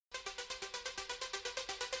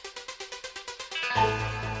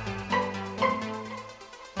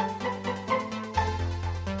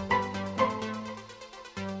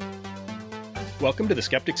Welcome to the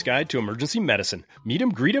Skeptic's Guide to Emergency Medicine. Meet 'em,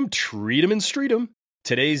 greet 'em, treat 'em, and street 'em.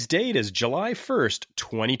 Today's date is July 1st,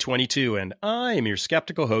 2022, and I'm your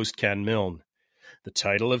skeptical host, Ken Milne. The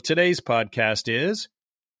title of today's podcast is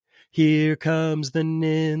Here Comes the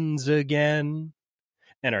NINDS Again.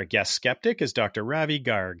 And our guest skeptic is Dr. Ravi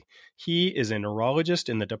Garg. He is a neurologist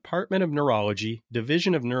in the Department of Neurology,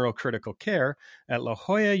 Division of Neurocritical Care at La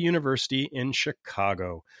Jolla University in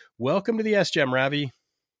Chicago. Welcome to the SGEM, Ravi.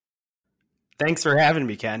 Thanks for having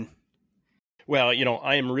me, Ken. Well,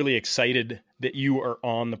 I am really excited that you are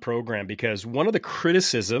on the program because one of the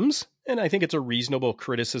criticisms, and I think it's a reasonable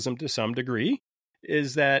criticism to some degree,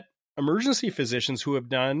 is that emergency physicians who have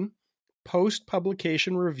done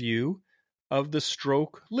post-publication review of the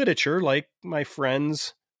stroke literature, like my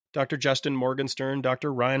friends, Dr. Justin Morgenstern,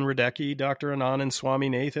 Dr. Ryan Radecki, Dr. Anand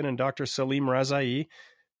Swaminathan, and Dr. Salim Razai,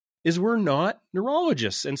 is we're not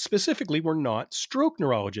neurologists, and specifically, we're not stroke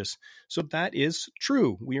neurologists. So that is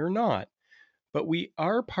true. We are not. But we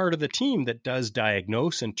are part of the team that does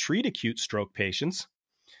diagnose and treat acute stroke patients.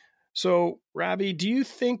 So, Ravi, do you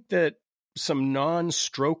think that some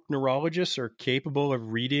non-stroke neurologists are capable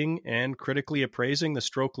of reading and critically appraising the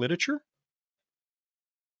stroke literature?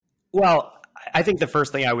 Well, I think the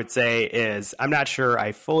first thing I would say is I'm not sure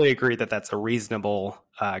I fully agree that that's a reasonable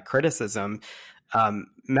criticism.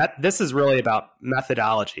 This is really about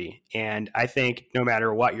methodology. And I think no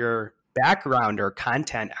matter what your background or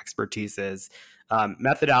content expertise is,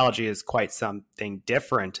 methodology is quite something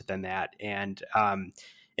different than that. And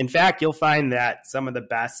in fact, you'll find that some of the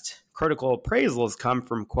best critical appraisals come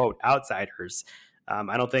from, quote, outsiders.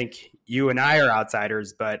 I don't think you and I are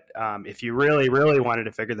outsiders, but if you really, really wanted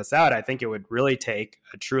to figure this out, I think it would really take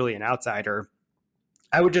truly an outsider.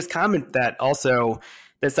 I would just comment that also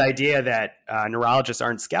this idea that neurologists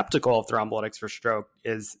aren't skeptical of thrombolytics for stroke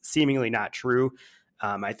is seemingly not true.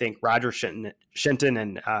 I think Roger Shinton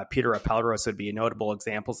and Peter Appelrose would be notable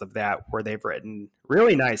examples of that, where they've written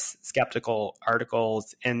really nice skeptical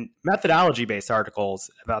articles and methodology-based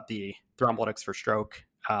articles about the thrombolytics for stroke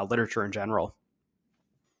literature in general.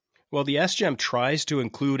 Well, the SGEM tries to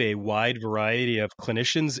include a wide variety of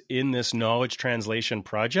clinicians in this knowledge translation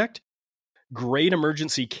project. Great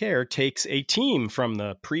emergency care takes a team from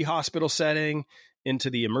the pre-hospital setting into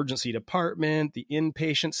the emergency department, the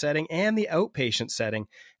inpatient setting, and the outpatient setting,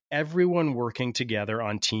 everyone working together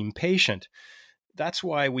on team patient. That's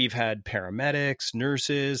why we've had paramedics,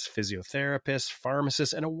 nurses, physiotherapists,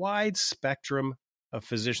 pharmacists, and a wide spectrum of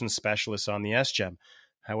physician specialists on the SGEM.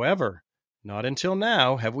 However, not until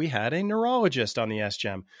now have we had a neurologist on the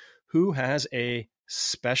SGEM who has a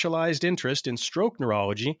specialized interest in stroke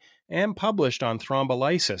neurology and published on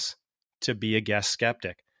thrombolysis to be a guest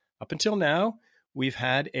skeptic. Up until now, we've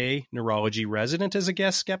had a neurology resident as a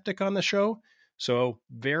guest skeptic on the show. So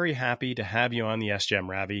very happy to have you on the SGEM,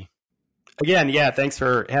 Ravi. Again, yeah, thanks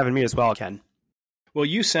for having me as well, Ken. Well,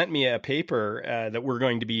 you sent me a paper that we're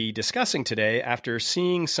going to be discussing today after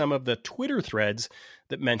seeing some of the Twitter threads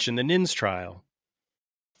that mention the NINDS trial.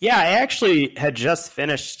 Yeah, I actually had just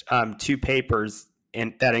finished two papers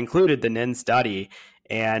that included the NINDS study.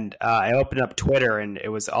 And I opened up Twitter and it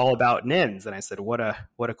was all about NINDS. And I said, what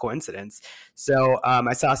a coincidence. So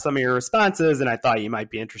I saw some of your responses and I thought you might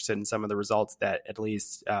be interested in some of the results that at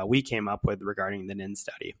least we came up with regarding the NINDS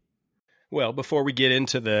study. Well, before we get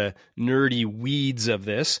into the nerdy weeds of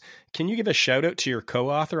this, can you give a shout out to your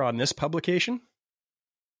co-author on this publication?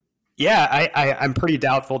 Yeah, I'm pretty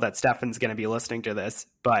doubtful that Stefan's going to be listening to this,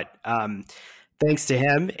 but thanks to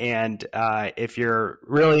him. And if you're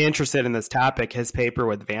really interested in this topic, his paper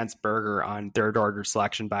with Vance Berger on third order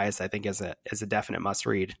selection bias, I think is a definite must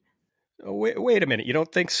read. Wait a minute. You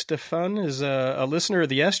don't think Stefan is a listener of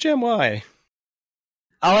the SGEM? Why?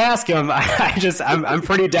 I'll ask him. I'm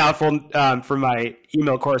pretty doubtful from my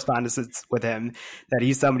email correspondences with him that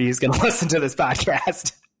he's somebody who's going to listen to this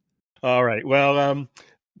podcast. All right. Well,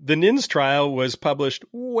 the NINDS trial was published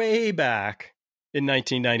way back in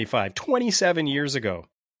 1995, 27 years ago.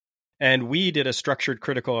 And we did a structured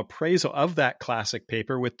critical appraisal of that classic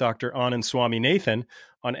paper with Dr. Anand Swaminathan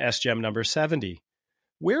on SGEM number 70.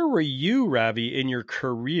 Where were you, Ravi, in your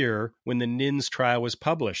career when the NINDS trial was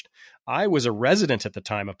published? I was a resident at the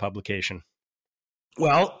time of publication.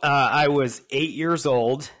 Well, I was 8 years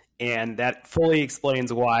old, and that fully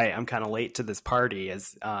explains why I'm kind of late to this party.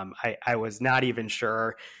 As I was not even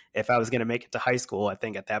sure if I was going to make it to high school, I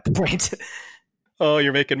think, at that point. Oh,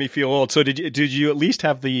 you're making me feel old. So did you at least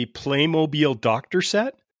have the Playmobil doctor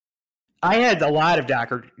set? I had a lot of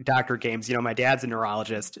doctor games. You know, my dad's a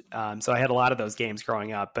neurologist, so I had a lot of those games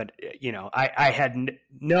growing up. But, you know, I had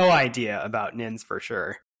no idea about NINDS for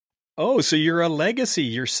sure. Oh, so you're a legacy.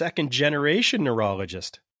 You're second generation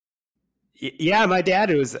neurologist. Yeah, my dad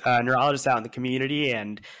was a neurologist out in the community,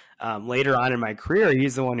 and later on in my career,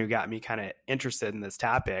 he's the one who got me kind of interested in this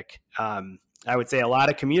topic. I would say a lot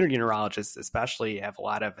of community neurologists, especially, have a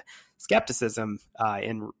lot of skepticism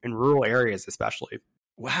in rural areas, especially.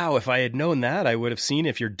 Wow, if I had known that, I would have seen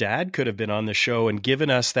if your dad could have been on the show and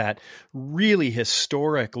given us that really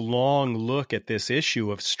historic, long look at this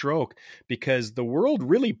issue of stroke, because the world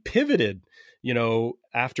really pivoted,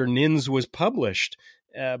 after NINDS was published.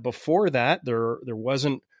 Before that, there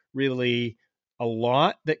wasn't really a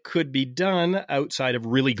lot that could be done outside of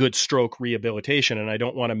really good stroke rehabilitation. And I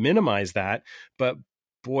don't want to minimize that, but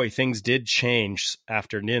boy, things did change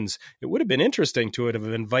after NINDS. It would have been interesting to have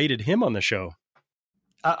invited him on the show.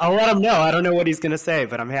 I'll let him know. I don't know what he's going to say,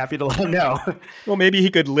 but I'm happy to let him know. Well, maybe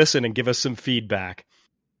he could listen and give us some feedback.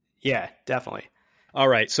 Yeah, definitely. All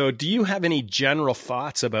right. So do you have any general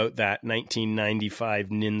thoughts about that 1995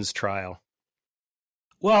 NINDS trial?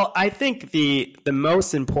 Well, I think the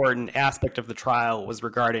most important aspect of the trial was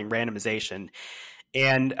regarding randomization.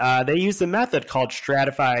 And they used a method called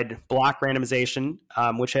stratified block randomization,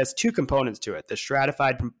 which has two components to it, the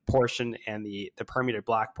stratified portion and the permuted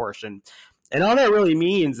block portion. And all that really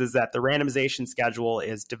means is that the randomization schedule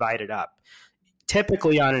is divided up,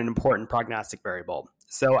 typically on an important prognostic variable.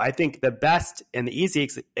 So I think the best and the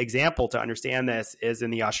easiest example to understand this is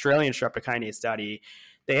in the Australian streptokinase study.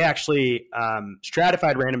 They actually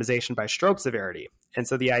stratified randomization by stroke severity. And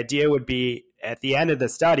so the idea would be at the end of the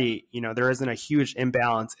study, there isn't a huge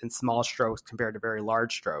imbalance in small strokes compared to very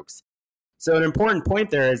large strokes. So an important point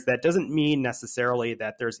there is that doesn't mean necessarily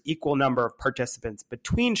that there's equal number of participants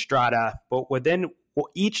between strata, but within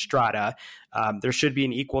each strata, there should be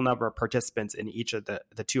an equal number of participants in each of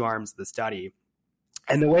the two arms of the study.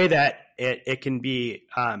 And the way that it can be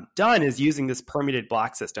done is using this permuted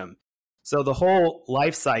block system. So the whole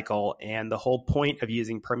life cycle and the whole point of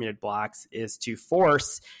using permuted blocks is to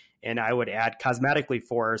force, and I would add cosmetically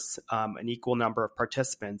force, an equal number of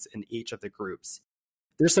participants in each of the groups.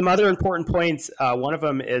 There's some other important points. One of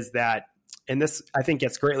them is that, and this I think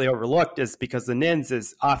gets greatly overlooked, is because the NINDS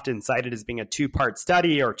is often cited as being a two-part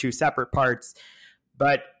study or two separate parts.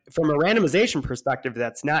 But from a randomization perspective,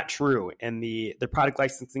 that's not true. And the product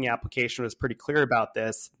licensing application was pretty clear about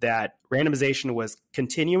this, that randomization was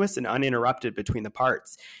continuous and uninterrupted between the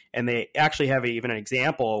parts. And they actually have even an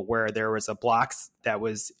example where there was a block that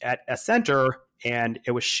was at a center and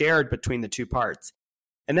it was shared between the two parts.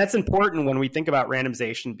 And that's important when we think about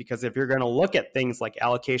randomization, because if you're going to look at things like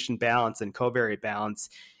allocation balance and covariate balance,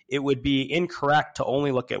 it would be incorrect to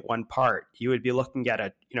only look at one part. You would be looking at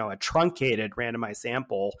a truncated randomized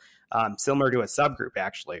sample, similar to a subgroup,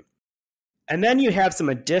 actually. And then you have some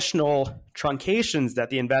additional truncations that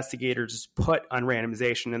the investigators put on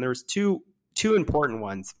randomization, and there's two important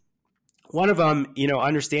ones. One of them,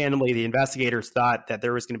 understandably, the investigators thought that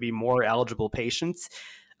there was going to be more eligible patients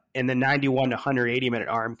in the 91 to 180 minute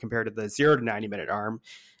arm compared to the 0 to 90 minute arm.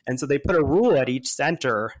 And so they put a rule at each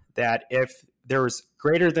center that if there was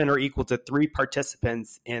greater than or equal to 3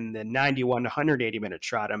 participants in the 91 to 180 minute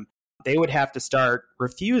stratum, they would have to start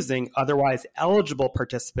refusing otherwise eligible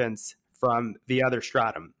participants from the other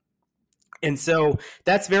stratum. And so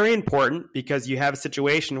that's very important because you have a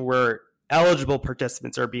situation where eligible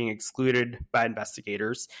participants are being excluded by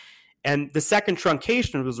investigators. And the second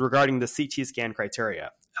truncation was regarding the CT scan criteria,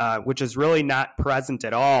 which is really not present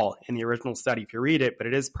at all in the original study if you read it, but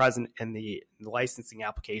it is present in the licensing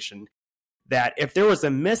application, that if there was a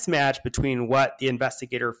mismatch between what the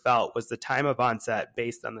investigator felt was the time of onset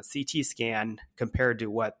based on the CT scan compared to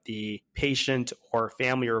what the patient or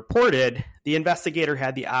family reported, the investigator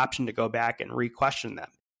had the option to go back and re-question them.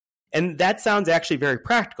 And that sounds actually very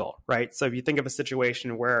practical, right? So if you think of a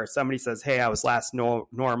situation where somebody says, hey, I was last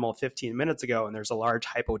normal 15 minutes ago, and there's a large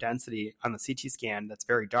hypodensity on the CT scan that's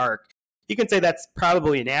very dark, you can say that's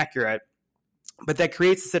probably inaccurate, but that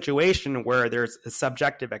creates a situation where there's a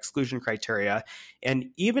subjective exclusion criteria.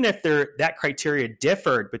 And even if that criteria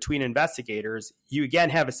differed between investigators, you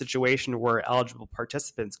again have a situation where eligible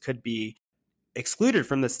participants could be excluded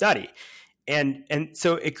from the study. And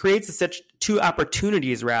so it creates such two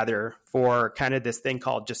opportunities, rather, for kind of this thing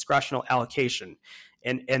called discretional allocation.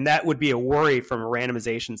 And that would be a worry from a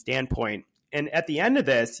randomization standpoint. And at the end of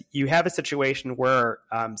this, you have a situation where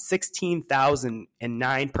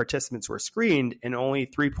 16,009 participants were screened and only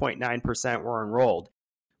 3.9% were enrolled.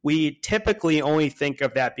 We typically only think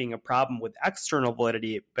of that being a problem with external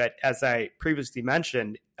validity, but as I previously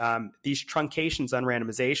mentioned, these truncations on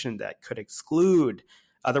randomization that could exclude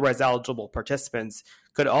otherwise eligible participants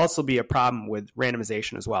could also be a problem with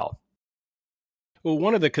randomization as well. Well,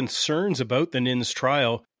 one of the concerns about the NINDS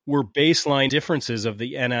trial were baseline differences of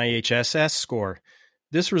the NIHSS score.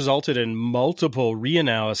 This resulted in multiple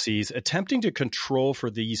reanalyses attempting to control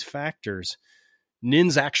for these factors.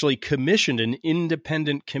 NINDS actually commissioned an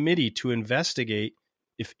independent committee to investigate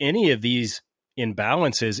if any of these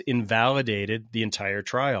imbalances invalidated the entire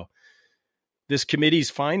trial. This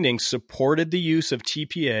committee's findings supported the use of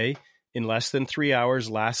TPA in less than 3 hours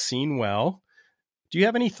last seen well. Do you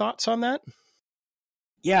have any thoughts on that?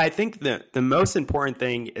 Yeah, I think the most important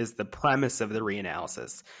thing is the premise of the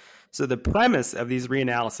reanalysis. So the premise of these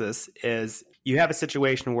reanalysis is you have a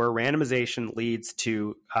situation where randomization leads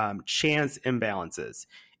to chance imbalances.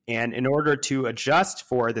 And in order to adjust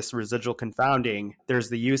for this residual confounding, there's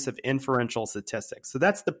the use of inferential statistics. So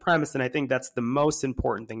that's the premise, and I think that's the most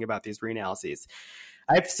important thing about these reanalyses.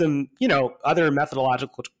 I have some, other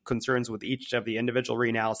methodological concerns with each of the individual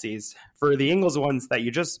reanalyses. For the Ingalls ones that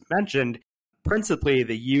you just mentioned, principally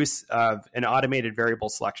the use of an automated variable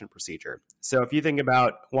selection procedure. So if you think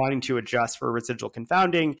about wanting to adjust for residual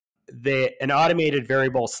confounding, an automated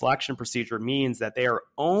variable selection procedure means that they are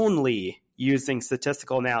only using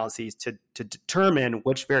statistical analyses to determine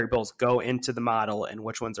which variables go into the model and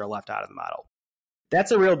which ones are left out of the model.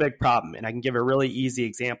 That's a real big problem, and I can give a really easy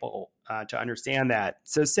example to understand that.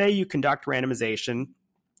 So say you conduct randomization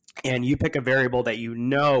and you pick a variable that you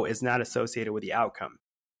know is not associated with the outcome.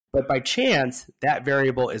 But by chance, that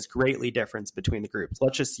variable is greatly different between the groups.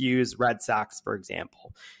 Let's just use Red Sox, for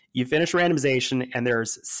example. You finish randomization, and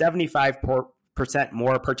there's 75%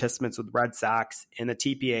 more participants with Red Sox in the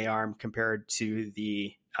TPA arm compared to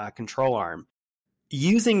the control arm.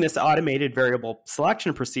 Using this automated variable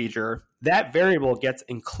selection procedure, that variable gets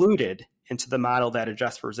included into the model that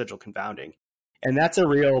adjusts for residual confounding. And that's a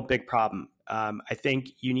real big problem. I think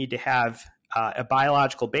you need to have a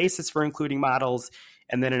biological basis for including models.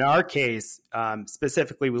 And then in our case,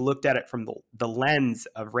 specifically, we looked at it from the lens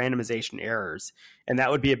of randomization errors, and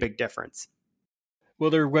that would be a big difference. Well,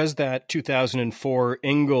 there was that 2004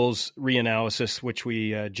 Ingalls reanalysis, which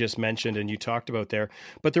we just mentioned and you talked about there.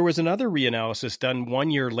 But there was another reanalysis done 1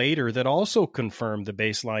 year later that also confirmed the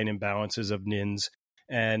baseline imbalances of NINDS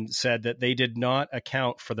and said that they did not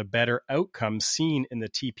account for the better outcomes seen in the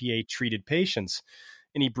TPA-treated patients.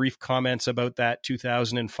 Any brief comments about that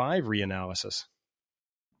 2005 reanalysis?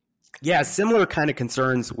 Yeah, similar kind of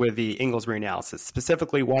concerns with the Ingalls reanalysis.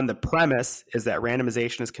 Specifically, one, the premise is that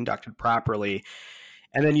randomization is conducted properly.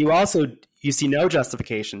 And then you see no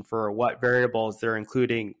justification for what variables they're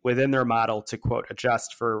including within their model to, quote,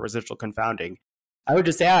 adjust for residual confounding. I would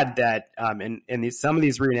just add that in some of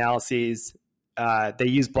these reanalyses, they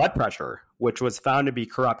use blood pressure, which was found to be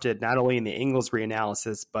corrupted not only in the Ingalls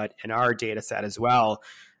reanalysis, but in our data set as well.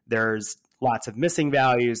 There's lots of missing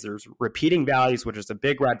values. There's repeating values, which is a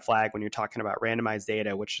big red flag when you're talking about randomized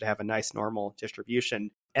data, which should have a nice normal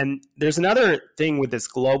distribution. And there's another thing with this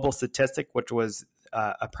global statistic, which was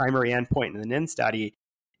a primary endpoint in the NINDS study,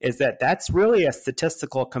 is that that's really a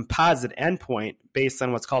statistical composite endpoint based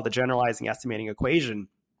on what's called the generalizing estimating equation.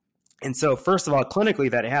 And so, first of all, clinically,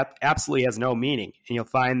 that absolutely has no meaning. And you'll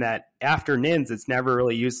find that after NINDS, it's never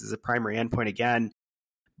really used as a primary endpoint again.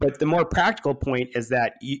 But the more practical point is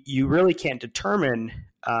that you really can't determine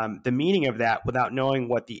the meaning of that without knowing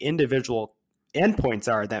what the individual endpoints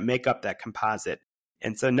are that make up that composite.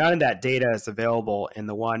 And so none of that data is available in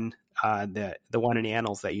the one in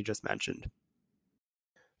Annals that you just mentioned.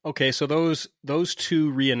 Okay, so those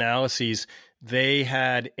two reanalyses, they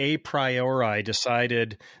had a priori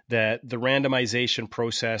decided that the randomization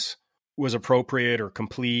process was appropriate or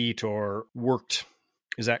complete or worked.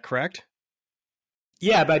 Is that correct?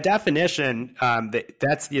 Yeah, by definition,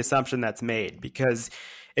 that's the assumption that's made, because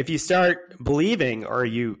if you start believing or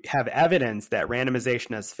you have evidence that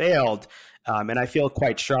randomization has failed, and I feel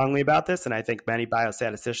quite strongly about this, and I think many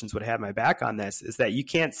biostatisticians would have my back on this, is that you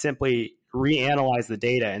can't simply reanalyze the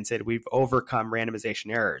data and say that we've overcome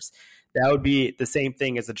randomization errors. That would be the same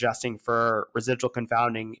thing as adjusting for residual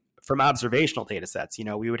confounding from observational data sets.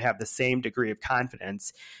 We would have the same degree of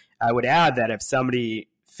confidence. I would add that if somebody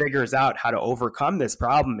figures out how to overcome this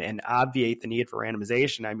problem and obviate the need for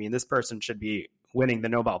randomization, I mean, this person should be winning the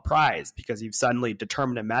Nobel Prize, because you've suddenly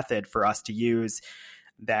determined a method for us to use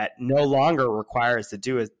that no longer requires to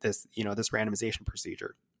do this randomization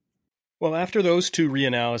procedure. Well, after those two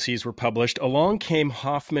reanalyses were published, along came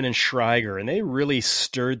Hoffman and Schreiger, and they really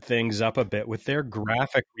stirred things up a bit with their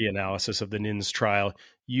graphic reanalysis of the NINDS trial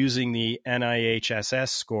using the NIHSS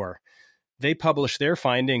score. They published their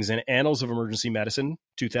findings in Annals of Emergency Medicine,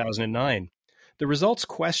 2009. The results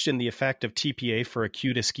questioned the effect of TPA for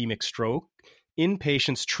acute ischemic stroke in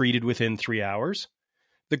patients treated within 3 hours.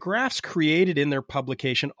 The graphs created in their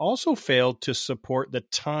publication also failed to support the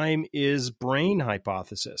time is brain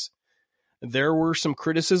hypothesis. There were some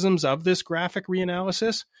criticisms of this graphic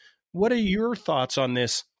reanalysis. What are your thoughts on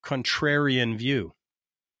this contrarian view?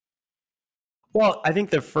 Well, I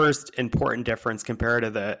think the first important difference compared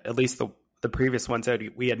to at least the previous ones that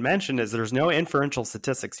we had mentioned is there's no inferential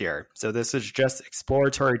statistics here. So this is just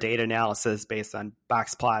exploratory data analysis based on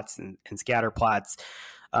box plots and scatter plots.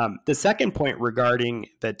 The second point regarding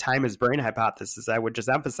the time is brain hypothesis, I would just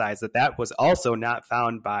emphasize that was also not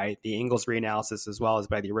found by the Ingalls reanalysis as well as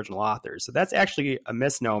by the original authors. So that's actually a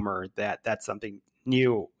misnomer that's something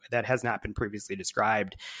new that has not been previously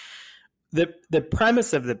described. The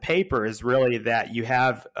premise of the paper is really that you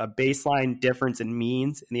have a baseline difference in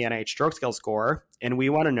means in the NIH stroke scale score, and we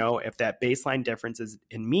want to know if that baseline difference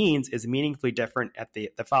in means is meaningfully different at the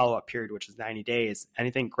follow-up period, which is 90 days. And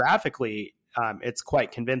I think graphically, it's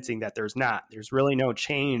quite convincing that there's not. There's really no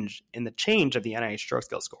change in the change of the NIH stroke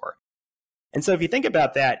scale score. And so if you think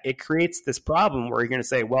about that, it creates this problem where you're going to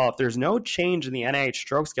say, well, if there's no change in the NIH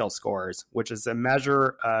stroke scale scores, which is a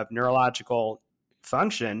measure of neurological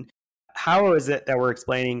function, how is it that we're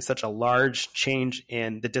explaining such a large change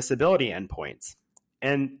in the disability endpoints?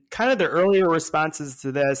 And kind of the earlier responses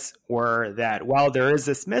to this were that while there is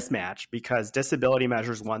this mismatch because disability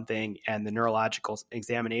measures one thing and the neurological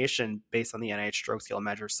examination based on the NIH stroke scale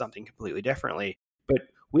measures something completely differently, but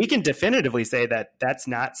we can definitively say that that's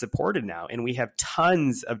not supported now. And we have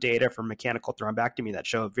tons of data from mechanical thrombectomy that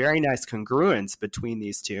show a very nice congruence between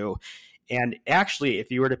these two. And actually, if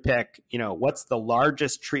you were to pick, what's the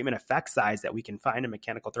largest treatment effect size that we can find in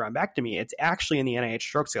mechanical thrombectomy, it's actually in the NIH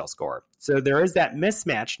stroke scale score. So there is that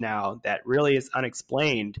mismatch now that really is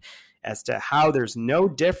unexplained as to how there's no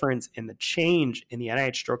difference in the change in the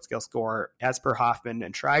NIH stroke scale score as per Hoffman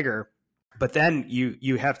and Schreiger. But then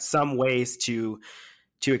you have some ways you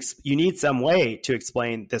need some way to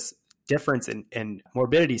explain this difference in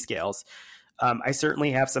morbidity scales. I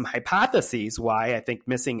certainly have some hypotheses why I think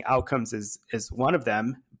missing outcomes is one of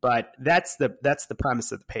them, but that's the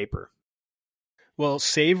premise of the paper. Well,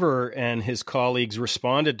 Saver and his colleagues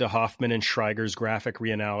responded to Hoffman and Schreiger's graphic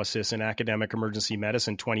reanalysis in Academic Emergency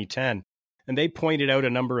Medicine 2010, and they pointed out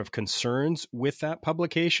a number of concerns with that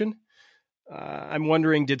publication. I'm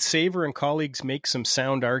wondering, did Saver and colleagues make some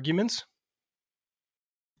sound arguments?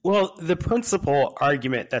 Well, the principal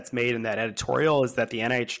argument that's made in that editorial is that the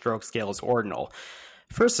NIH stroke scale is ordinal.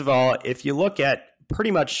 First of all, if you look at pretty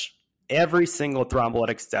much every single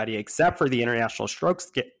thrombolytic study except for the International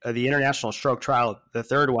Stroke Trial, the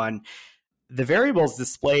third one, the variable is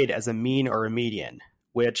displayed as a mean or a median,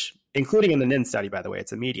 which, including in the NINDS study, by the way,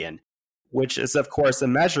 it's a median, which is, of course, a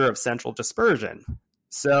measure of central dispersion.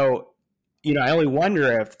 So, I only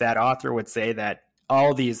wonder if that author would say that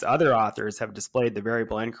all these other authors have displayed the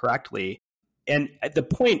variable incorrectly. And the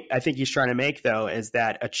point I think he's trying to make, though, is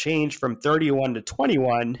that a change from 31 to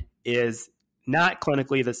 21 is not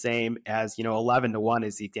clinically the same as, 11 to 1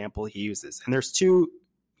 is the example he uses. And there's two,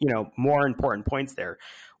 more important points there.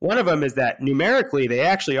 One of them is that numerically they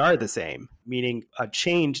actually are the same, meaning a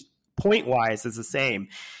change point-wise is the same.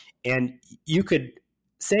 And you could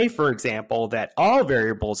say, for example, that all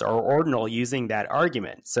variables are ordinal using that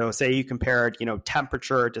argument. So say you compared,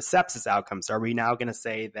 temperature to sepsis outcomes. Are we now going to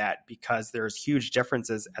say that because there's huge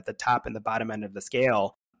differences at the top and the bottom end of the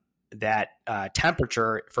scale, that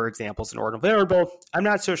temperature, for example, is an ordinal variable? I'm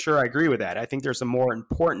not so sure I agree with that. I think there's a more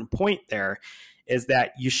important point there, is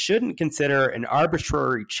that you shouldn't consider an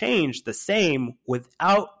arbitrary change the same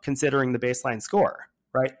without considering the baseline score.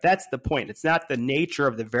 Right? That's the point. It's not the nature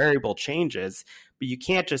of the variable changes, but you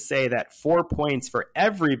can't just say that 4 points for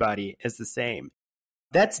everybody is the same.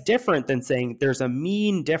 That's different than saying there's a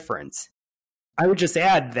mean difference. I would just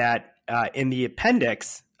add that in the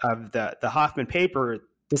appendix of the Hoffman paper,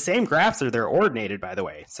 the same graphs are there ordinated, by the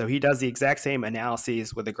way. So he does the exact same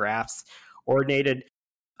analyses with the graphs ordinated.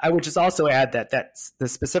 I would just also add that that's the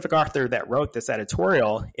specific author that wrote this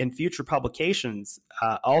editorial in future publications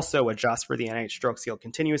also adjusts for the NIH stroke scale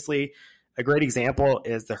continuously. A great example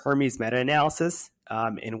is the Hermes meta-analysis,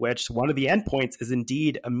 in which one of the endpoints is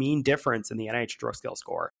indeed a mean difference in the NIH stroke scale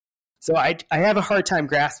score. So I have a hard time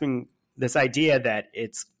grasping this idea that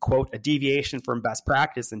it's, quote, a deviation from best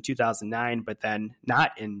practice in 2009, but then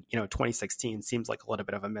not in 2016 seems like a little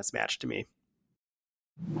bit of a mismatch to me.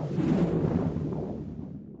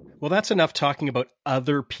 Well, that's enough talking about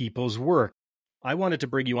other people's work. I wanted to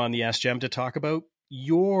bring you on the SGEM to talk about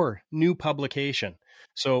your new publication.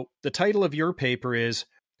 So the title of your paper is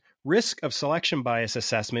Risk of Selection Bias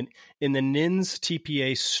Assessment in the NINDS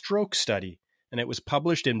TPA Stroke Study, and it was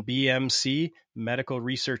published in BMC, Medical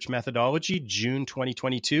Research Methodology, June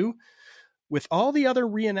 2022. With all the other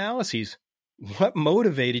reanalyses, what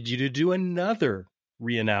motivated you to do another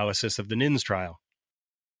reanalysis of the NINDS trial?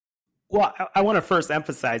 Well, I want to first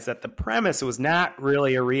emphasize that the premise was not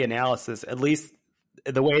really a reanalysis, at least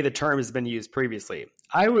the way the term has been used previously.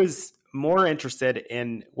 I was more interested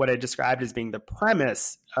in what I described as being the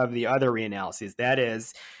premise of the other reanalyses. That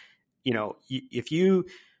is, if you,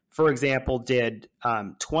 for example, did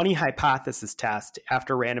 20 hypothesis tests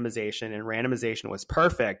after randomization and randomization was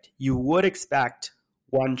perfect, you would expect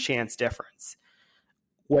one chance difference.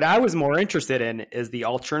 What I was more interested in is the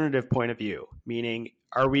alternative point of view, meaning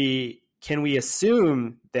can we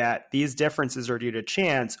assume that these differences are due to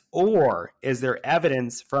chance, or is there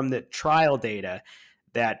evidence from the trial data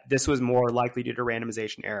that this was more likely due to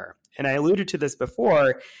randomization error? And I alluded to this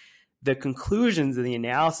before. The conclusions and the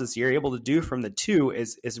analysis you're able to do from the two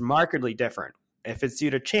is markedly different. If it's due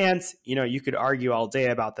to chance, you could argue all day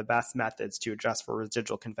about the best methods to adjust for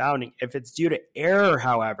residual confounding. If it's due to error,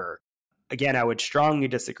 however, again, I would strongly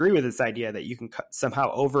disagree with this idea that you can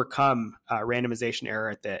somehow overcome randomization error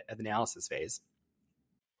at the analysis phase.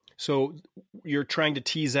 So you're trying to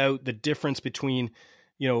tease out the difference between,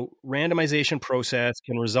 randomization process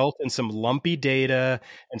can result in some lumpy data,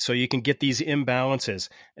 and so you can get these imbalances.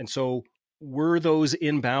 And so were those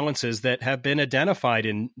imbalances that have been identified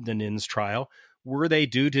in the NINDS trial, were they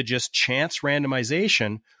due to just chance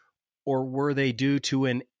randomization, or were they due to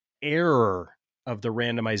an error of the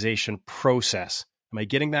randomization process? Am I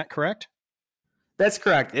getting that correct? That's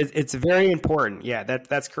correct. It's very important. Yeah,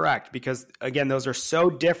 that's correct. Because again, those are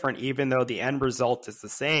so different, even though the end result is the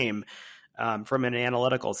same from an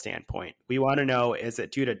analytical standpoint. We want to know, is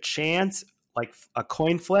it due to chance, like a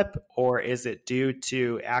coin flip, or is it due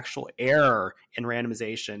to actual error in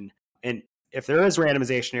randomization? And if there is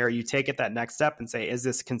randomization error, you take it that next step and say, is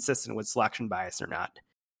this consistent with selection bias or not?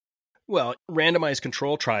 Well, randomized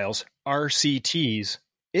control trials, RCTs,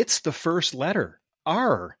 it's the first letter,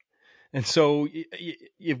 R. And so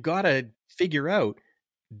you've got to figure out,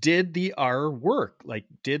 did the R work? Like,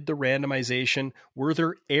 did the randomization, were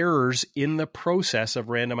there errors in the process of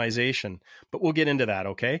randomization? But we'll get into that,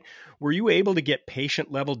 okay? Were you able to get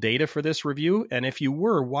patient-level data for this review? And if you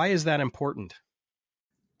were, why is that important?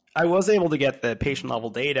 I was able to get the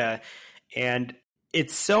patient-level data, and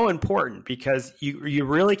it's so important because you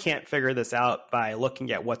really can't figure this out by looking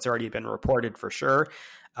at what's already been reported for sure.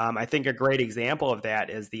 I think a great example of that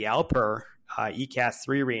is the Alper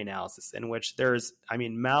ECAS-3 reanalysis, in which there's,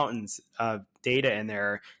 mountains of data in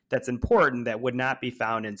there that's important that would not be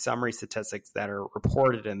found in summary statistics that are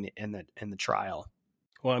reported in the trial.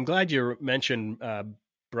 Well, I'm glad you mentioned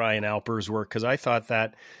Brian Alper's work, because I thought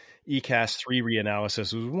that ECAS-3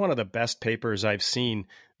 reanalysis was one of the best papers I've seen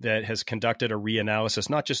that has conducted a reanalysis,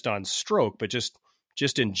 not just on stroke, but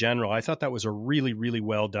just in general. I thought that was a really, really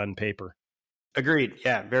well done paper. Agreed.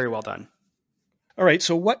 Yeah, very well done. All right.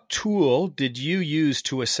 So what tool did you use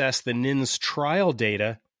to assess the NINDS trial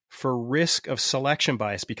data for risk of selection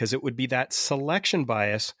bias? Because it would be that selection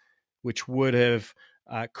bias which would have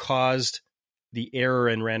caused the error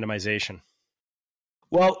in randomization.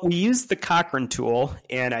 Well, we used the Cochrane tool,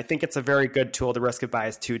 and I think it's a very good tool, the Risk of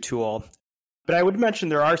Bias 2 tool. But I would mention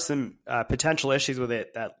there are some potential issues with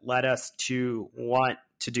it that led us to want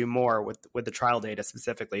to do more with the trial data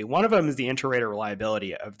specifically. One of them is the inter-rater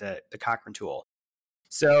reliability of the Cochrane tool.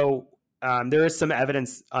 So there is some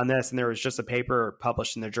evidence on this, and there was just a paper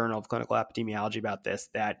published in the Journal of Clinical Epidemiology about this,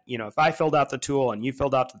 that, if I filled out the tool and you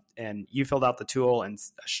filled out the tool, and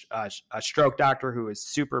a stroke doctor who is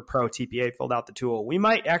super pro TPA filled out the tool, we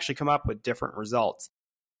might actually come up with different results.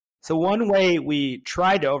 So one way we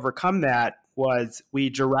tried to overcome that was we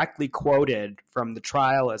directly quoted from the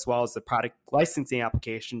trial as well as the product licensing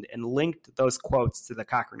application and linked those quotes to the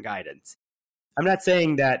Cochrane guidance. I'm not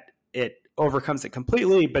saying that it overcomes it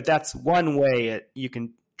completely, but that's one way you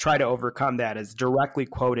can try to overcome that, is directly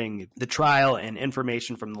quoting the trial and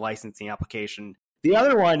information from the licensing application. The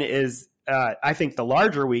other one is, I think the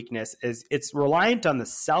larger weakness is it's reliant on the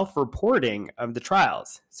self-reporting of the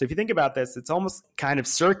trials. So if you think about this, it's almost kind of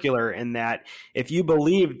circular in that if you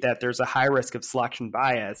believe that there's a high risk of selection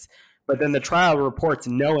bias, but then the trial reports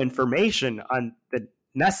no information on the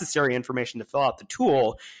necessary information to fill out the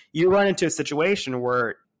tool, you run into a situation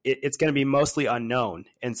where it's going to be mostly unknown.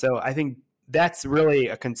 And so I think that's really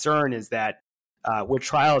a concern, is that with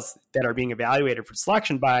trials that are being evaluated for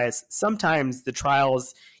selection bias, sometimes the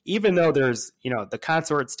trials, even though there's, the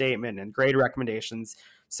consort statement and grade recommendations,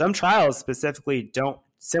 some trials specifically don't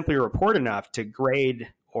simply report enough to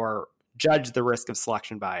grade or judge the risk of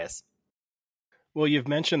selection bias. Well, you've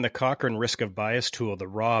mentioned the Cochrane risk of bias tool, the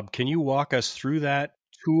ROB. Can you walk us through that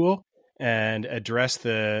tool and address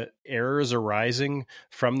the errors arising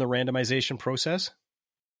from the randomization process?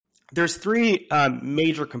 There's three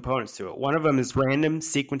major components to it. One of them is random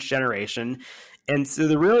sequence generation. And so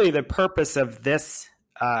the purpose of this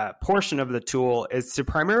portion of the tool is to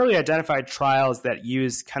primarily identify trials that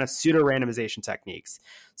use kind of pseudo-randomization techniques.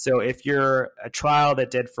 So if you're a trial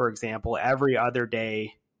that did, for example, every other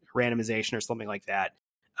day randomization or something like that,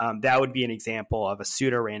 that would be an example of a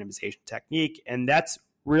pseudo-randomization technique. And that's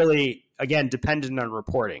really, again, dependent on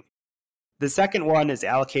reporting. The second one is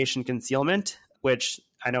allocation concealment, which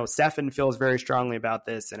I know Stefan feels very strongly about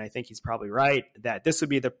this, and I think he's probably right, that this would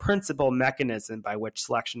be the principal mechanism by which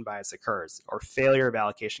selection bias occurs, or failure of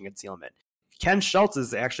allocation concealment. Ken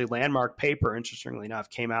Schultz's actually landmark paper, interestingly enough,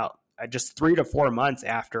 came out just 3 to 4 months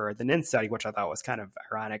after the NINDS study, which I thought was kind of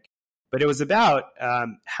ironic. But it was about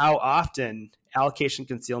how often allocation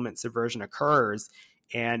concealment subversion occurs,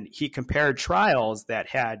 and he compared trials that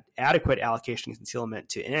had adequate allocation concealment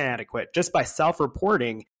to inadequate just by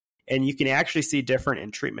self-reporting, and you can actually see different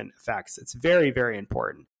in treatment effects. It's very, very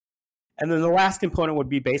important. And then the last component would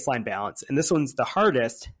be baseline balance. And this one's the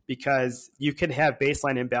hardest because you could have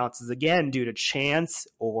baseline imbalances, again, due to chance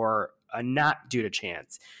or not due to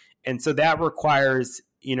chance. And so that requires,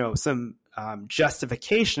 some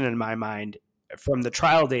justification in my mind from the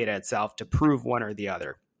trial data itself to prove one or the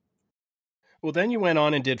other. Well, then you went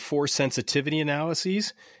on and did 4 sensitivity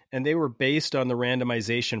analyses, and they were based on the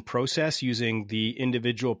randomization process using the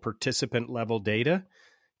individual participant level data.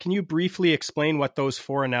 Can you briefly explain what those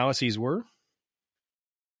 4 analyses were?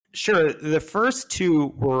 Sure. The first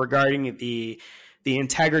 2 were regarding the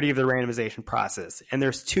integrity of the randomization process. And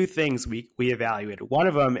there's 2 things we evaluated. One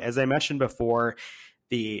of them, as I mentioned before,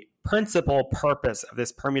 the principal purpose of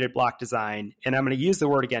this permuted block design, and I'm going to use the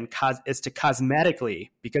word again, is to cosmetically,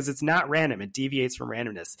 because it's not random, it deviates from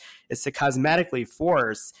randomness, is to cosmetically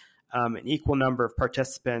force an equal number of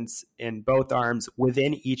participants in both arms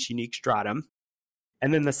within each unique stratum.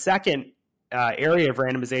 And then the second area of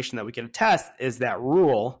randomization that we can test is that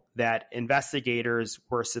rule that investigators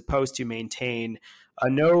were supposed to maintain a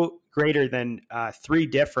no greater than 3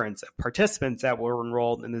 difference of participants that were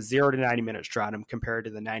enrolled in the 0 to 90 minute stratum compared to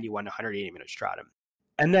the 91 to 180 minute stratum.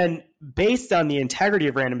 And then based on the integrity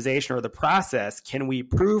of randomization or the process, can we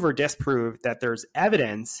prove or disprove that there's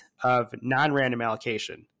evidence of non-random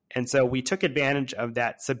allocation? And so we took advantage of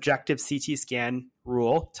that subjective CT scan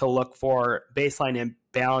rule to look for baseline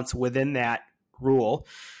imbalance within that rule,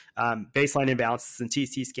 baseline imbalances in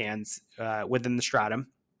CT scans within the stratum.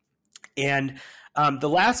 And the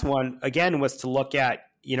last one, again, was to look at,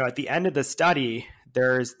 at the end of the study,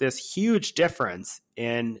 there's this huge difference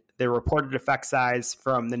in the reported effect size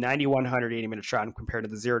from the 91 180 minute stratum compared to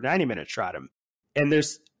the 0 to 90 minute stratum. And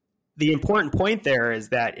there's the important point there is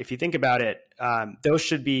that if you think about it, those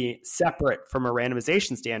should be separate from a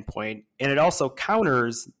randomization standpoint. And it also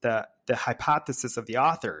counters the hypothesis of the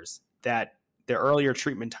authors that the earlier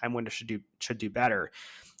treatment time window should do better.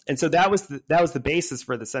 And so that was the basis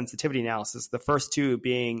for the sensitivity analysis. The first 2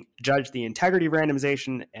 being judge the integrity of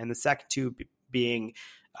randomization, and the second 2 being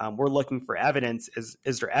we're looking for evidence.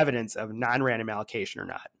 Is there evidence of non-random allocation or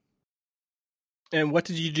not? And what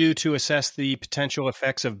did you do to assess the potential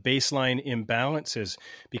effects of baseline imbalances?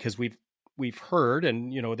 Because we've heard,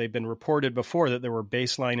 and they've been reported before, that there were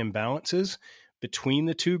baseline imbalances between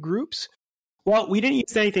the 2 groups. Well, we didn't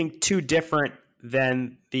use anything too different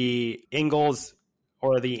than the Ingalls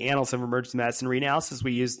or the Annals of Emergency Medicine reanalysis.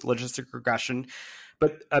 We used logistic regression.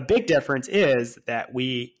 But a big difference is that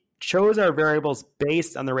we chose our variables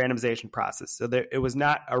based on the randomization process. So it was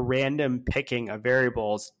not a random picking of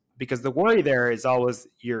variables, because the worry there is always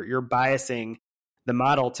you're biasing the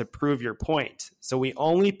model to prove your point. So we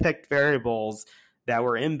only picked variables that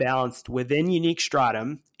were imbalanced within unique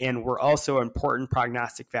stratum and were also important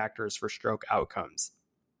prognostic factors for stroke outcomes.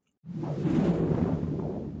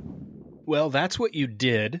 Well, that's what you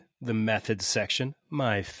did, the methods section,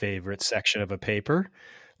 my favorite section of a paper.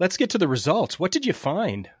 Let's get to the results. What did you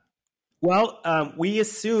find? Well, we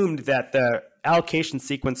assumed that the allocation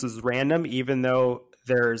sequence was random, even though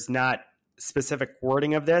there's not specific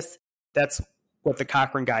wording of this. That's what the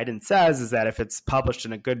Cochrane guidance says, is that if it's published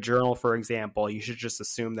in a good journal, for example, you should just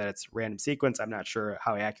assume that it's random sequence. I'm not sure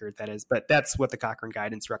how accurate that is, but that's what the Cochrane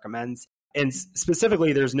guidance recommends. And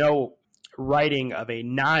specifically, there's no writing of a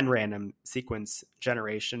non-random sequence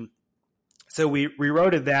generation. So we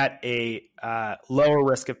wrote that a lower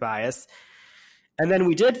risk of bias. And then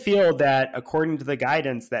we did feel that, according to the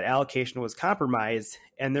guidance, that allocation was compromised.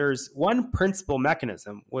 And there's one principal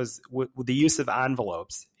mechanism was the use of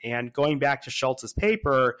envelopes. And going back to Schultz's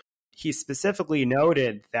paper, he specifically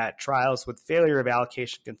noted that trials with failure of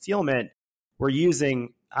allocation concealment were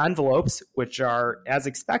using envelopes, which are, as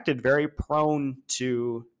expected, very prone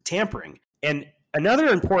to tampering. And another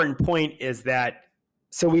important point is that,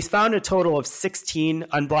 so we found a total of 16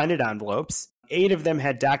 unblinded envelopes. 8 of them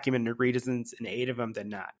had documented reasons and 8 of them did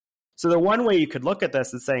not. So the one way you could look at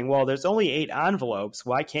this is saying, well, there's only 8 envelopes.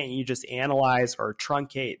 Why can't you just analyze or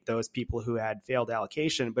truncate those people who had failed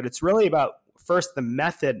allocation? But it's really about, first, the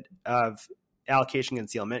method of allocation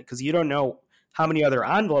concealment, because you don't know how many other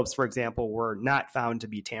envelopes, for example, were not found to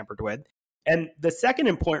be tampered with. And the second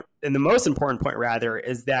important, and the most important point rather,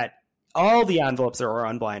 is that all the envelopes are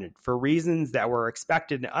unblinded for reasons that were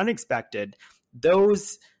expected and unexpected.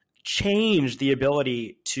 Those change the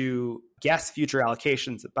ability to guess future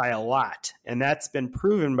allocations by a lot. And that's been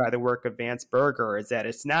proven by the work of Vance Berger, is that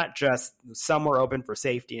it's not just some were open for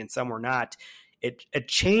safety and some were not. It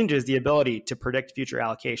changes the ability to predict future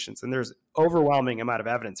allocations. And there's overwhelming amount of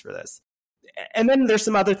evidence for this. And then there's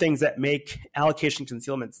some other things that make allocation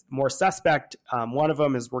concealments more suspect. One of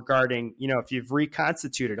them is regarding, if you've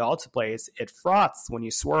reconstituted alteplase, it froths when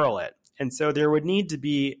you swirl it. And so there would need to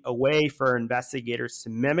be a way for investigators to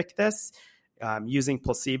mimic this using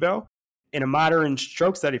placebo. In a modern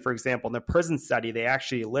stroke study, for example, in the PRISM study, they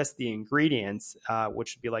actually list the ingredients,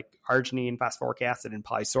 which would be like arginine, phosphoric acid, and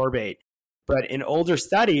polysorbate. But in older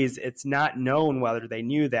studies, it's not known whether they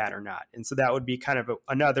knew that or not. And so that would be kind of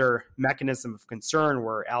another mechanism of concern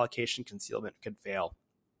where allocation concealment could fail.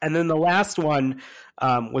 And then the last one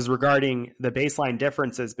was regarding the baseline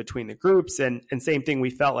differences between the groups. And same thing, we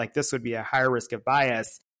felt like this would be a higher risk of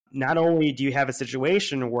bias. Not only do you have a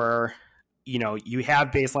situation where, you have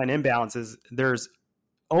baseline imbalances, there's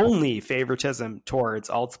only favoritism towards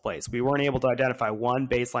alteplase. We weren't able to identify one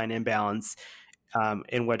baseline imbalance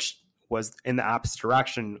in which was in the opposite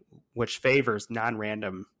direction, which favors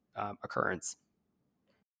non-random occurrence.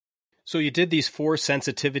 So you did these 4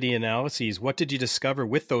 sensitivity analyses. What did you discover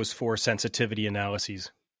with those 4 sensitivity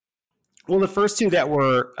analyses? Well, the first 2 that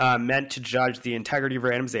were meant to judge the integrity of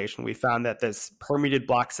randomization, we found that this permuted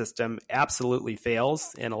block system absolutely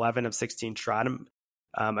fails in 11 of 16 stratum.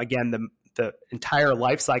 Again, the entire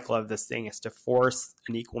life cycle of this thing is to force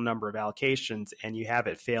an equal number of allocations, and you have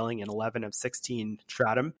it failing in 11 of 16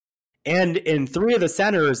 stratum. And in 3 of the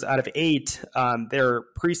centers out of 8, their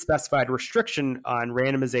pre-specified restriction on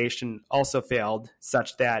randomization also failed,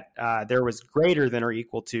 such that there was greater than or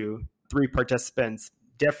equal to 3 participants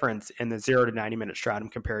difference in the 0 to 90-minute stratum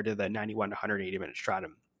compared to the 91 to 180-minute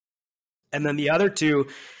stratum. And then the other 2,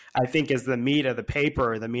 I think, is the meat of the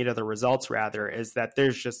paper, the meat of the results, rather, is that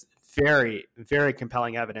there's just very, very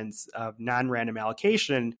compelling evidence of non-random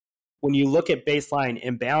allocation when you look at baseline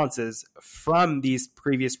imbalances from these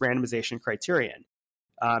previous randomization criterion.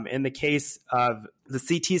 In the case of the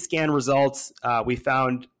CT scan results, we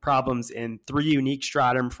found problems in 3 unique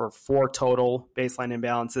stratum for 4 total baseline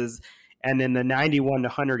imbalances. And in the 91 to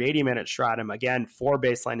 180-minute stratum, again, 4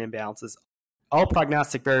 baseline imbalances, all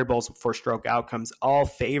prognostic variables for stroke outcomes, all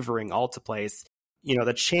favoring alteplase.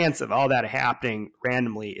 The chance of all that happening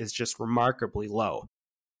randomly is just remarkably low.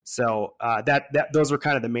 So those were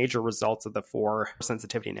kind of the major results of the 4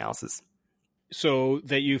 sensitivity analysis. So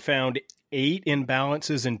that you found 8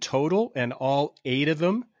 imbalances in total, and all 8 of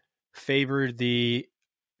them favored the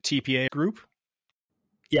TPA group?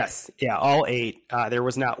 Yes. Yeah, all 8. There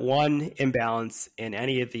was not one imbalance in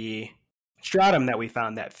any of the stratum that we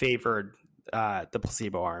found that favored the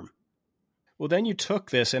placebo arm. Well, then you took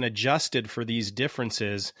this and adjusted for these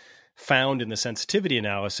differences found in the sensitivity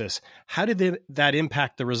analysis. How did that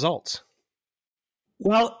impact the results?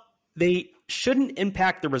 Well, they shouldn't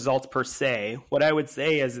impact the results per se. What I would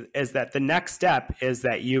say is that the next step is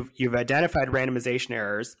that you've identified randomization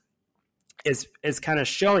errors, is kind of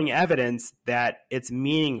showing evidence that it's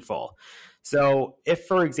meaningful. So if,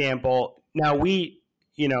 for example, now we,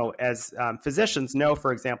 as physicians know,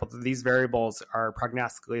 for example, that these variables are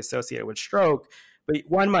prognostically associated with stroke. But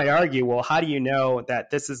one might argue, well, how do you know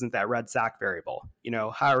that this isn't that red sock variable?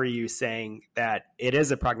 How are you saying that it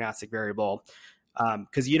is a prognostic variable?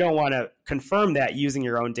 Because you don't want to confirm that using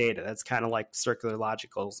your own data. That's kind of like circular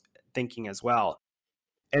logical thinking as well.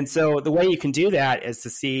 And so the way you can do that is to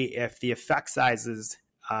see if the effect sizes,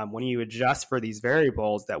 when you adjust for these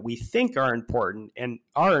variables that we think are important and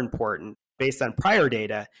are important based on prior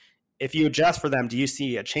data, if you adjust for them, do you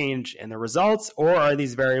see a change in the results, or are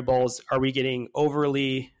these variables, are we getting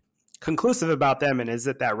overly conclusive about them, and is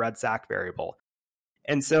it that red sock variable?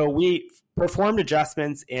 And so we performed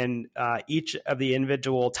adjustments in each of the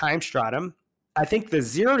individual time stratum. I think the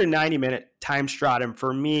 0 to 90 minute time stratum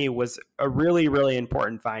for me was a really, really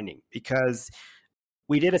important finding, because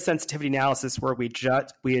we did a sensitivity analysis where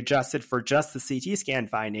we adjusted for just the CT scan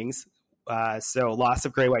findings, so loss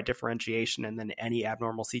of gray-white differentiation and then any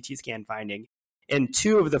abnormal CT scan finding. And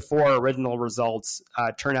 2 of the 4 original results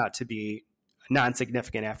turn out to be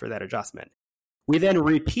non-significant after that adjustment. We then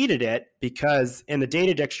repeated it because in the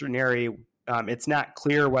data dictionary, it's not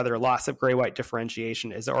clear whether loss of gray-white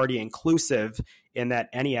differentiation is already inclusive in that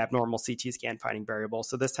any abnormal CT scan finding variable.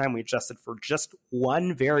 So this time we adjusted for just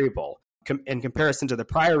one variable in comparison to the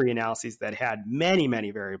prior reanalyses that had many,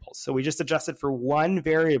 many variables. So we just adjusted for one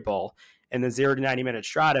variable in the 0 to 90 minute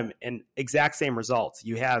stratum and exact same results.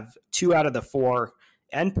 You have 2 out of the 4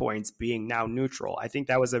 endpoints being now neutral. I think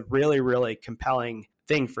that was a really, really compelling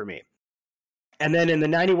thing for me. And then in the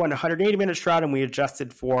 91 to 180 minute stratum, we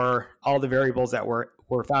adjusted for all the variables that were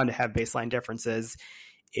found to have baseline differences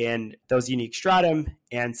in those unique stratum.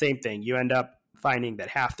 And same thing, you end up finding that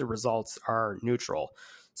half the results are neutral.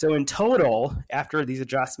 So in total, after these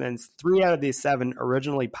adjustments, 3 out of these 7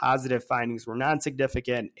 originally positive findings were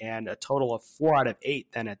non-significant, and a total of 4 out of 8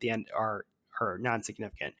 then at the end are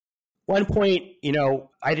non-significant. One point,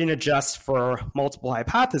 I didn't adjust for multiple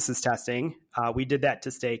hypothesis testing. We did that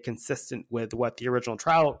to stay consistent with what the original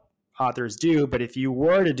trial authors do. But if you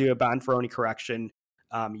were to do a Bonferroni correction,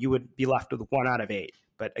 you would be left with 1 out of 8.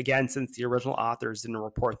 But again, since the original authors didn't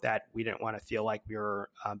report that, we didn't want to feel like we were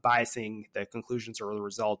biasing the conclusions or the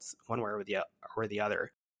results one way or the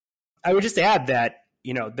other. I would just add that,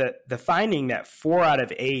 the finding that 4 out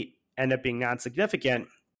of 8 end up being non-significant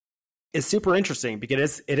is super interesting,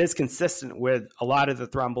 because it is consistent with a lot of the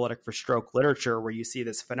thrombolytic for stroke literature, where you see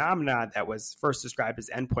this phenomenon that was first described as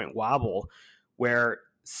endpoint wobble, where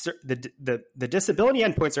the disability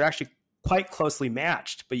endpoints are actually quite closely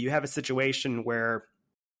matched, but you have a situation where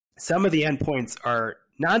some of the endpoints are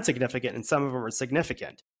non-significant and some of them are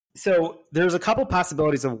significant. So there's a couple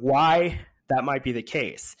possibilities of why that might be the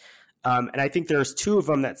case. And I think there's 2 of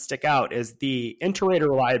them that stick out. Is the inter-rater